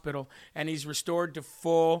the hospital and he's restored to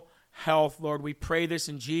full health, Lord. We pray this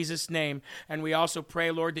in Jesus' name. And we also pray,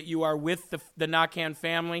 Lord, that you are with the Nakan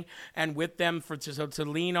family and with them to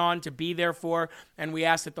lean on, to be there for. And we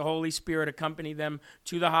ask that the Holy Spirit accompany them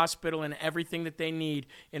to the hospital and everything that they need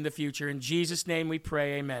in the future. In Jesus' name we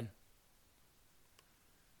pray, amen.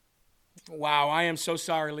 Wow, I am so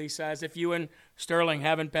sorry, Lisa, as if you and Sterling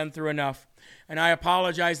haven't been through enough. And I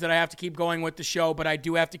apologize that I have to keep going with the show, but I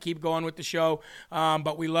do have to keep going with the show.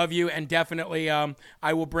 But we love you, and definitely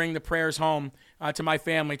I will bring the prayers home to my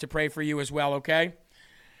family to pray for you as well, okay?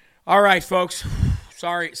 All right, folks.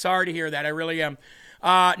 Sorry to hear that. I really am.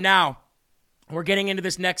 Now, we're getting into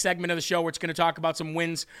this next segment of the show where it's going to talk about some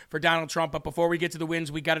wins for Donald Trump. But before we get to the wins,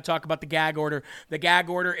 we got to talk about the gag order. The gag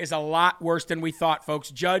order is a lot worse than we thought,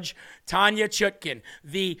 folks. Judge Tanya Chutkan,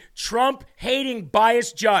 the Trump-hating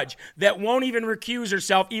biased judge that won't even recuse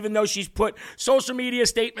herself, even though she's put social media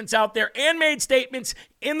statements out there and made statements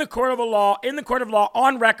in the court of law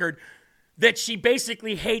on record that she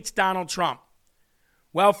basically hates Donald Trump.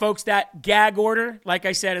 Well, folks, that gag order, like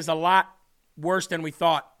I said, is a lot worse than we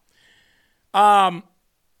thought.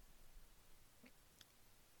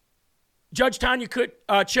 Judge Tanya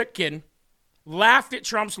Chutkan laughed at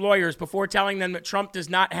Trump's lawyers before telling them that Trump does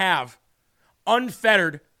not have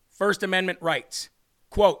unfettered First Amendment rights.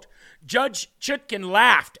 Quote, Judge Chutkan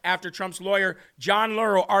laughed after Trump's lawyer, John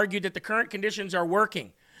Luro, argued that the current conditions are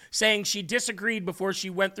working, saying she disagreed before she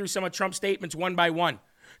went through some of Trump's statements one by one.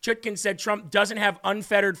 Chutkan said Trump doesn't have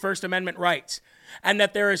unfettered First Amendment rights and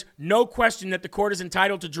that there is no question that the court is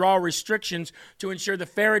entitled to draw restrictions to ensure the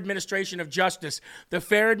fair administration of justice. The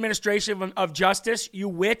fair administration of justice, you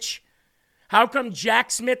witch? How come Jack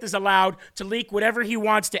Smith is allowed to leak whatever he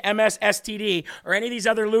wants to MS-STD or any of these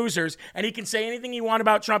other losers, and he can say anything he wants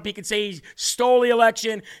about Trump? He can say he stole the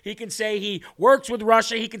election. He can say he works with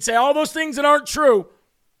Russia. He can say all those things that aren't true,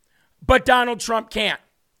 but Donald Trump can't.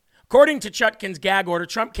 According to Chutkan's gag order,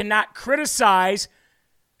 Trump cannot criticize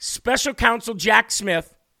special counsel Jack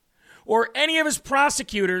Smith or any of his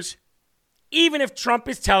prosecutors, even if Trump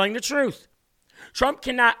is telling the truth. Trump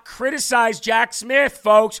cannot criticize Jack Smith,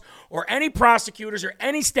 folks, or any prosecutors or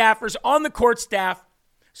any staffers on the court staff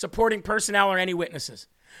supporting personnel or any witnesses.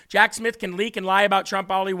 Jack Smith can leak and lie about Trump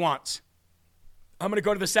all he wants. I'm going to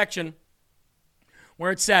go to the section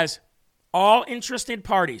where it says, all interested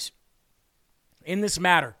parties in this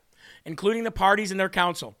matter, including the parties and their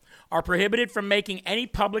counsel, are prohibited from making any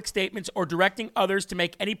public statements or directing others to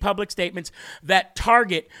make any public statements that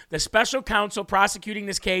target the special counsel prosecuting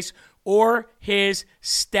this case or his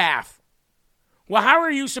staff. Well, how are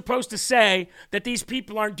you supposed to say that these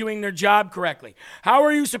people aren't doing their job correctly? How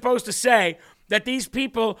are you supposed to say that these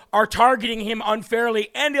people are targeting him unfairly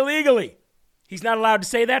and illegally? He's not allowed to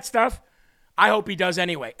say that stuff. I hope he does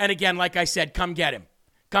anyway. And again, like I said, come get him.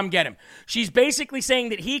 Come get him. She's basically saying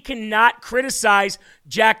that he cannot criticize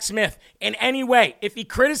Jack Smith in any way. If he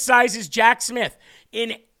criticizes Jack Smith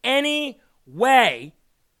in any way,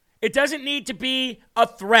 it doesn't need to be a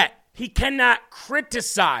threat. He cannot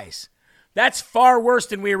criticize. That's far worse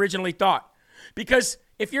than we originally thought. Because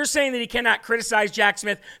if you're saying that he cannot criticize Jack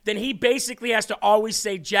Smith, then he basically has to always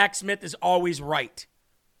say Jack Smith is always right.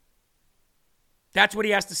 That's what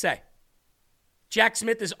he has to say. Jack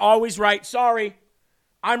Smith is always right. Sorry.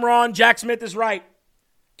 I'm wrong. Jack Smith is right.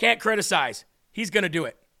 Can't criticize. He's going to do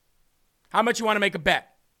it. How much you want to make a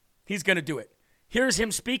bet? He's going to do it. Here's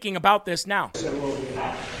him speaking about this now.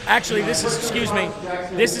 Actually, this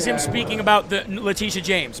is him speaking about the Letitia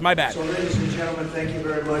James. My bad. So, ladies and gentlemen, thank you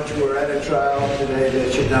very much. We're at a trial today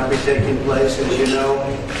that should not be taking place. As you know,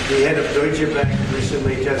 the head of Deutsche Bank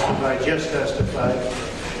recently testified,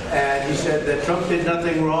 and he said that Trump did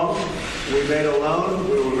nothing wrong. We made a loan.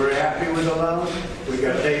 We were very happy with the loan. We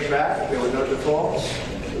got paid back. There were no defaults.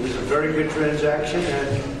 It was a very good transaction,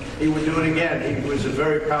 and he would do it again. He was a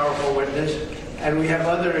very powerful witness. And we have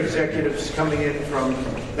other executives coming in from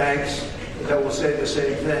banks that will say the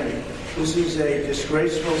same thing. This is a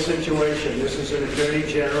disgraceful situation. This is an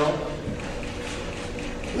attorney general,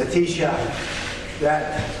 Letitia,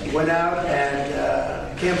 that went out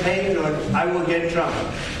and campaigned on, I will get Trump.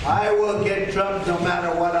 I will get Trump no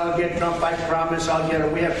matter what. I'll get Trump. I promise I'll get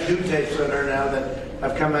him. We have 2 tapes on her now that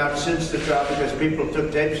have come out since the trial because people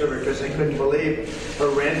took tapes of her because they couldn't believe her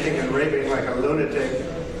ranting and raving like a lunatic.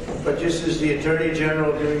 But just as the Attorney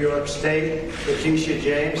General of New York State, Letitia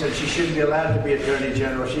James, and she shouldn't be allowed to be Attorney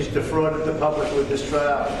General. She's defrauded the public with this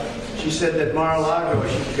trial. She said that Mar-a-Lago,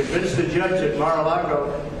 she convinced the judge that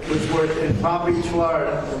Mar-a-Lago was worth in Palm Beach,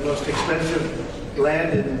 Florida, the most expensive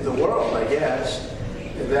land in the world, I guess,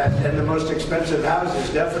 and the most expensive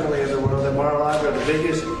houses definitely in the world. In Mar-a-Lago, the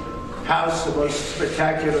biggest house, the most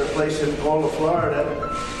spectacular place in all of Florida,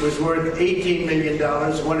 was worth $18 million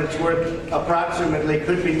when it's worth approximately,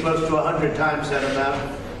 could be close to 100 times that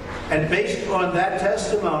amount. And based on that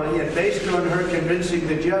testimony and based on her convincing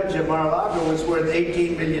the judge that Mar-a-Lago was worth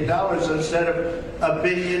 $18 million instead of $1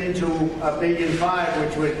 billion to $1.5 billion,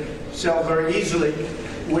 which would sell very easily,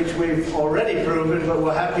 which we've already proven, but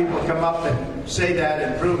we'll have people come up and say that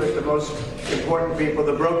and prove it, the most important people,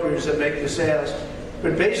 the brokers that make the sales.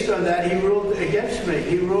 But based on that, he ruled against me.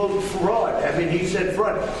 He ruled fraud. I mean, he said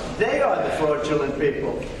fraud. They are the fraudulent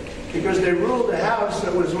people because they ruled a house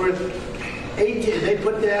that was worth 18. They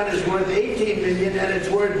put down as worth 18 million, and it's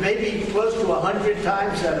worth maybe close to 100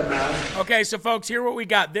 times that amount. Okay, so folks, here what we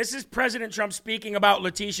got. This is President Trump speaking about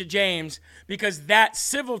Letitia James because that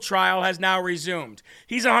civil trial has now resumed.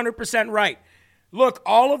 He's 100% right. Look,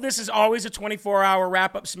 all of this is always a 24-hour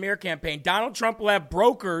wrap-up smear campaign. Donald Trump will have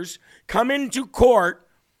brokers come into court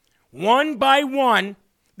one by one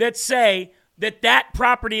that say that that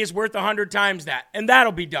property is worth 100 times that, and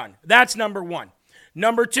that'll be done. That's number one.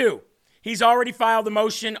 Number two, he's already filed a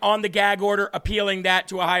motion on the gag order appealing that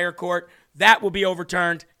to a higher court. That will be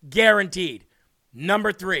overturned, guaranteed.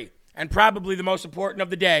 Number three, and probably the most important of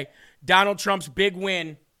the day, Donald Trump's big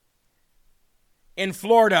win in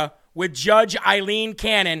Florida with Judge Aileen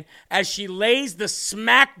Cannon as she lays the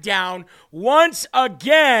smackdown once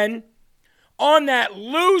again on that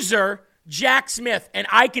loser, Jack Smith. And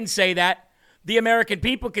I can say that. The American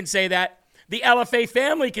people can say that. The LFA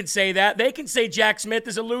family can say that. They can say Jack Smith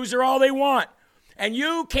is a loser all they want. And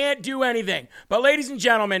you can't do anything. But ladies and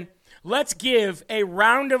gentlemen, let's give a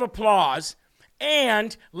round of applause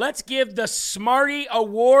and let's give the Smarty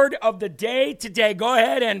Award of the day today. Go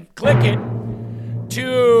ahead and click it.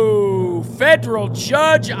 To federal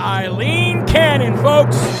Judge Aileen Cannon,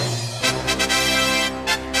 folks.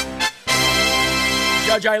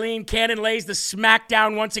 Judge Aileen Cannon lays the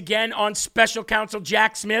smackdown once again on special counsel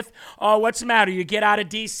Jack Smith. Oh, what's the matter? You get out of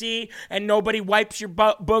D.C. and nobody wipes your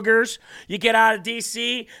boogers. You get out of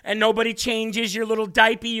D.C. and nobody changes your little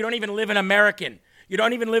diaper. You don't even live in American. You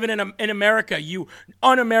don't even live in America, you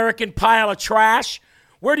un-American pile of trash.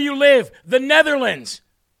 Where do you live? The Netherlands.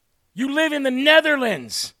 You live in the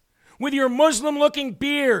Netherlands with your Muslim-looking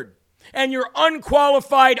beard and your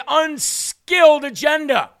unqualified, unskilled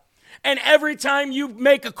agenda. And every time you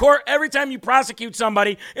every time you prosecute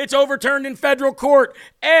somebody, it's overturned in federal court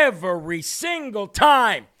every single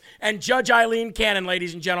time. And Judge Aileen Cannon,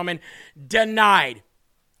 ladies and gentlemen, denied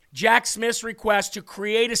Jack Smith's request to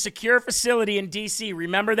create a secure facility in D.C.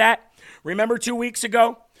 Remember that? Remember 2 weeks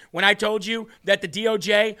ago? When I told you that the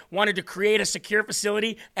DOJ wanted to create a secure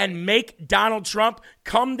facility and make Donald Trump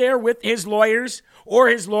come there with his lawyers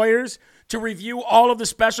to review all of the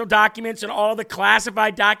special documents and all of the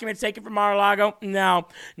classified documents taken from Mar-a-Lago? No,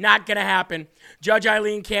 not going to happen. Judge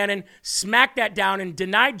Aileen Cannon smacked that down and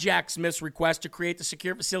denied Jack Smith's request to create the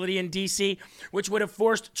secure facility in D.C., which would have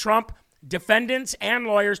forced Trump defendants and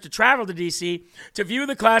lawyers to travel to D.C. to view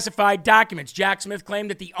the classified documents. Jack Smith claimed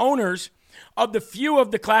that the owners of the few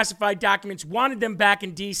of the classified documents wanted them back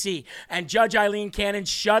in D.C., and Judge Aileen Cannon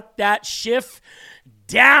shut that shift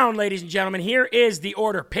down, ladies and gentlemen. Here is the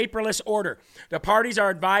order, paperless order. The parties are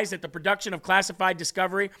advised that the production of classified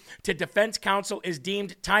discovery to defense counsel is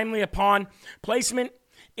deemed timely upon placement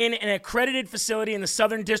in an accredited facility in the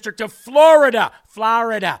Southern District of Florida,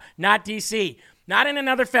 not D.C., not in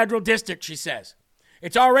another federal district, she says.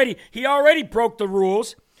 He already broke the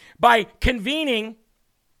rules by convening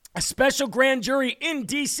a special grand jury in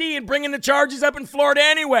D.C. and bringing the charges up in Florida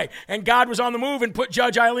anyway. And God was on the move and put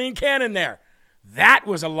Judge Aileen Cannon there. That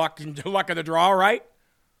was a luck of the draw, right?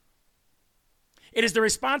 It is the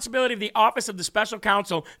responsibility of the Office of the Special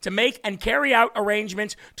Counsel to make and carry out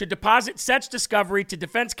arrangements to deposit such discovery to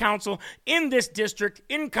defense counsel in this district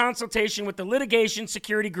in consultation with the litigation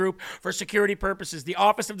security group for security purposes. The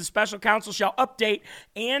Office of the Special Counsel shall update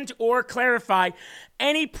and or clarify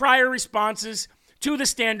any prior responses to the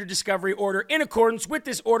standard discovery order in accordance with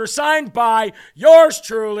this order signed by yours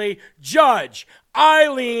truly, Judge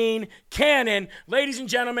Aileen Cannon. Ladies and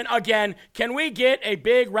gentlemen, again, can we get a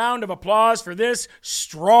big round of applause for this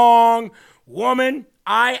strong woman?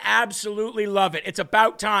 I absolutely love it. It's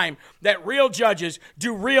about time that real judges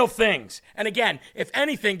do real things. And again, if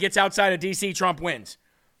anything gets outside of D.C., Trump wins.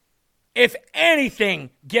 If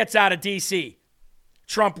anything gets out of D.C.,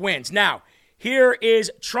 Trump wins. Now, here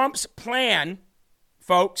is Trump's plan,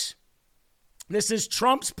 folks. This is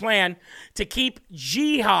Trump's plan to keep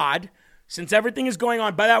Jihaad Since everything is going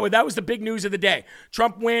on, by that way, that was the big news of the day.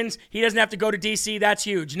 Trump wins. He doesn't have to go to D.C. That's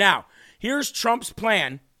huge. Now, here's Trump's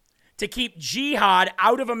plan to keep jihad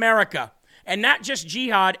out of America. And not just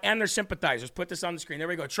jihad and their sympathizers. Put this on the screen. There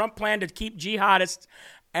we go. Trump plan to keep jihadists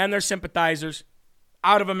and their sympathizers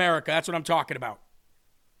out of America. That's what I'm talking about.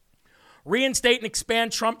 Reinstate and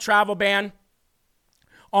expand Trump travel ban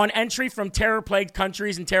on entry from terror-plagued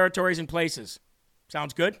countries and territories and places.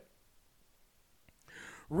 Sounds good?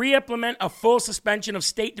 Re-implement a full suspension of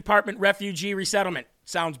State Department refugee resettlement.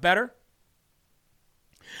 Sounds better?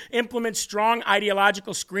 Implement strong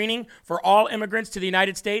ideological screening for all immigrants to the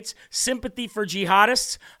United States. Sympathy for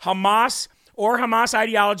jihadists, Hamas, or Hamas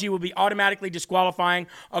ideology will be automatically disqualifying.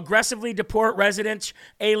 Aggressively deport resident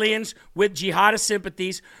aliens with jihadist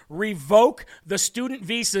sympathies. Revoke the student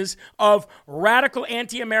visas of radical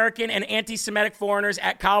anti-American and anti-Semitic foreigners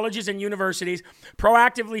at colleges and universities.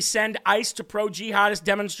 Proactively send ICE to pro-jihadist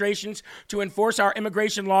demonstrations to enforce our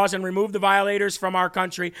immigration laws and remove the violators from our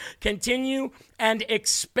country. Continue and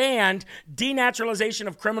expand denaturalization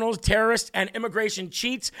of criminals, terrorists, and immigration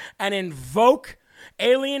cheats, and invoke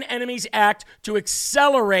Alien Enemies Act to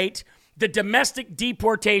accelerate the domestic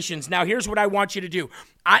deportations. Now, here's what I want you to do.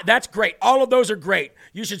 That's great. All of those are great.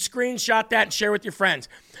 You should screenshot that and share with your friends.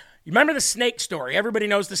 You remember the snake story? Everybody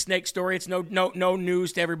knows the snake story. It's no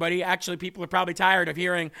news to everybody. Actually, people are probably tired of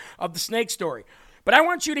hearing of the snake story. But I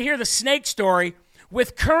want you to hear the snake story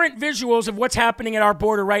with current visuals of what's happening at our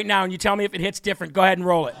border right now, and you tell me if it hits different. Go ahead and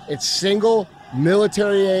roll it. It's single,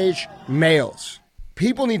 military-age males.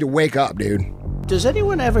 People need to wake up, dude. Does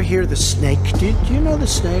anyone ever hear the snake? Do you know the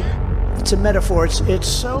snake? It's a metaphor. It's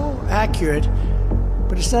so accurate,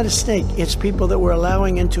 but it's not a snake. It's people that we're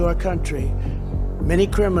allowing into our country. Many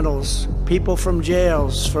criminals, people from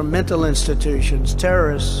jails, from mental institutions,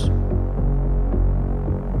 terrorists.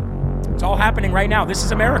 It's all happening right now. This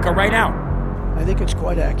is America right now. I think it's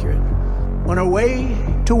quite accurate. On our way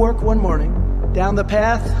to work one morning, down the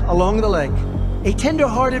path along the lake, a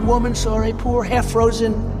tender-hearted woman saw a poor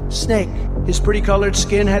half-frozen snake. His pretty colored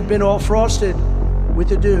skin had been all frosted with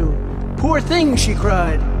the dew. "Poor thing," she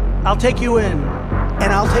cried. "I'll take you in,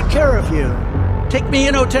 and I'll take care of you. Take me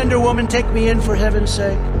in, O tender woman, take me in for heaven's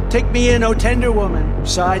sake. Take me in, O tender woman,"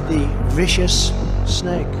 sighed the vicious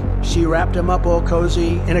snake. She wrapped him up all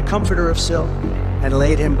cozy in a comforter of silk and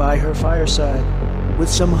laid him by her fireside with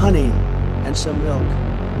some honey and some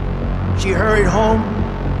milk. She hurried home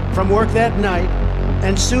from work that night,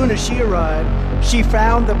 and soon as she arrived, she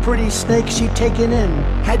found the pretty snake she'd taken in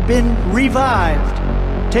had been revived.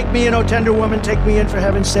 "Take me in, O tender woman, take me in for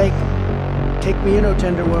heaven's sake. Take me in, O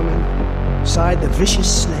tender woman," sighed the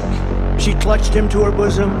vicious snake. She clutched him to her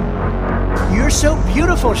bosom. "You're so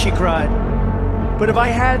beautiful," she cried. "But if I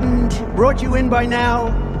hadn't brought you in by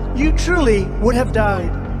now, you truly would have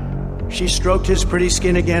died." She stroked his pretty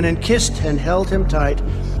skin again and kissed and held him tight.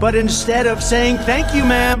 But instead of saying, "Thank you,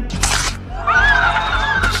 ma'am,"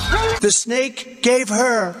 the snake gave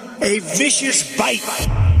her a vicious bite.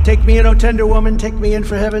 "Take me in, O tender woman, take me in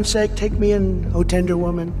for heaven's sake. Take me in, O tender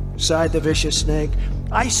woman," sighed the vicious snake.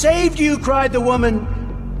 "I saved you," cried the woman,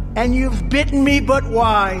 "and you've bitten me, but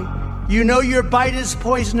why? You know your bite is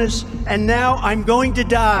poisonous, and now I'm going to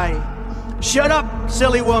die." "Shut up,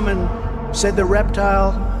 silly woman," said the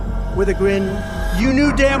reptile with a grin. "You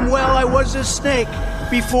knew damn well I was a snake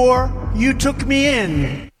before you took me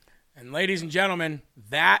in." And ladies and gentlemen,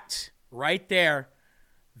 that right there,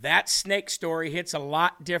 that snake story hits a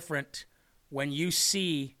lot different when you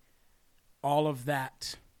see all of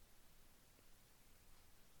that.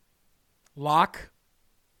 Lock,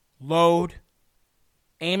 load,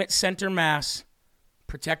 aim at center mass,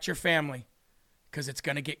 protect your family, because it's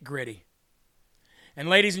going to get gritty. And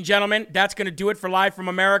ladies and gentlemen, that's going to do it for Live from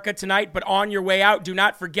America tonight. But on your way out, do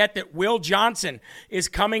not forget that Will Johnson is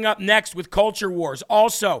coming up next with Culture Wars.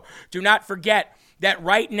 Also, do not forget that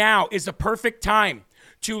right now is the perfect time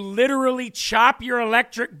to literally chop your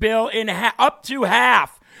electric bill in up to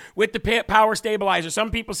half with the power stabilizer.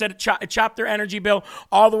 Some people said it chopped their energy bill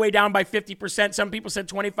all the way down by 50%. Some people said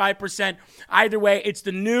 25%. Either way, it's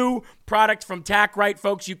the new product from TacRight,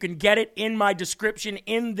 folks. You can get it in my description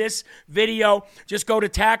in this video. Just go to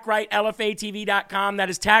TacRightLFATV.com. That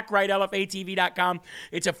is TacRightLFATV.com.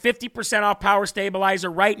 It's a 50% off power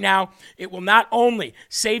stabilizer right now. It will not only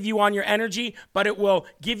save you on your energy, but it will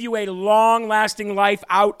give you a long-lasting life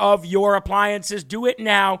out of your appliances. Do it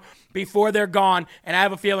now before they're gone, and I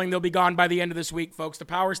have a feeling they'll be gone by the end of this week, folks. The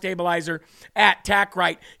power stabilizer at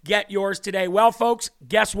TacRight. Get yours today. Well, folks,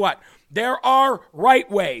 guess what? There are right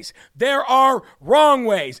ways. There are wrong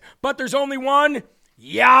ways, but there's only one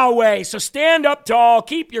Yahweh. So stand up tall,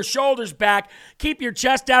 keep your shoulders back, keep your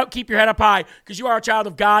chest out, keep your head up high, because you are a child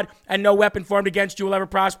of God, and no weapon formed against you will ever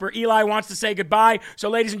prosper. Eli wants to say goodbye. So,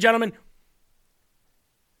 ladies and gentlemen,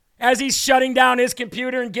 as he's shutting down his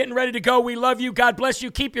computer and getting ready to go, we love you. God bless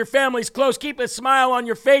you. Keep your families close. Keep a smile on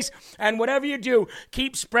your face. And whatever you do,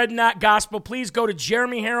 keep spreading that gospel. Please go to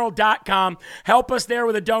jeremyherald.com. Help us there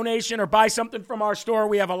with a donation or buy something from our store.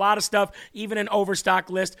 We have a lot of stuff, even an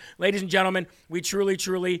overstock list. Ladies and gentlemen, we truly,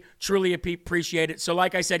 truly, truly appreciate it. So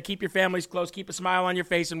like I said, keep your families close. Keep a smile on your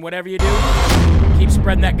face. And whatever you do, keep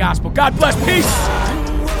spreading that gospel. God bless. Peace.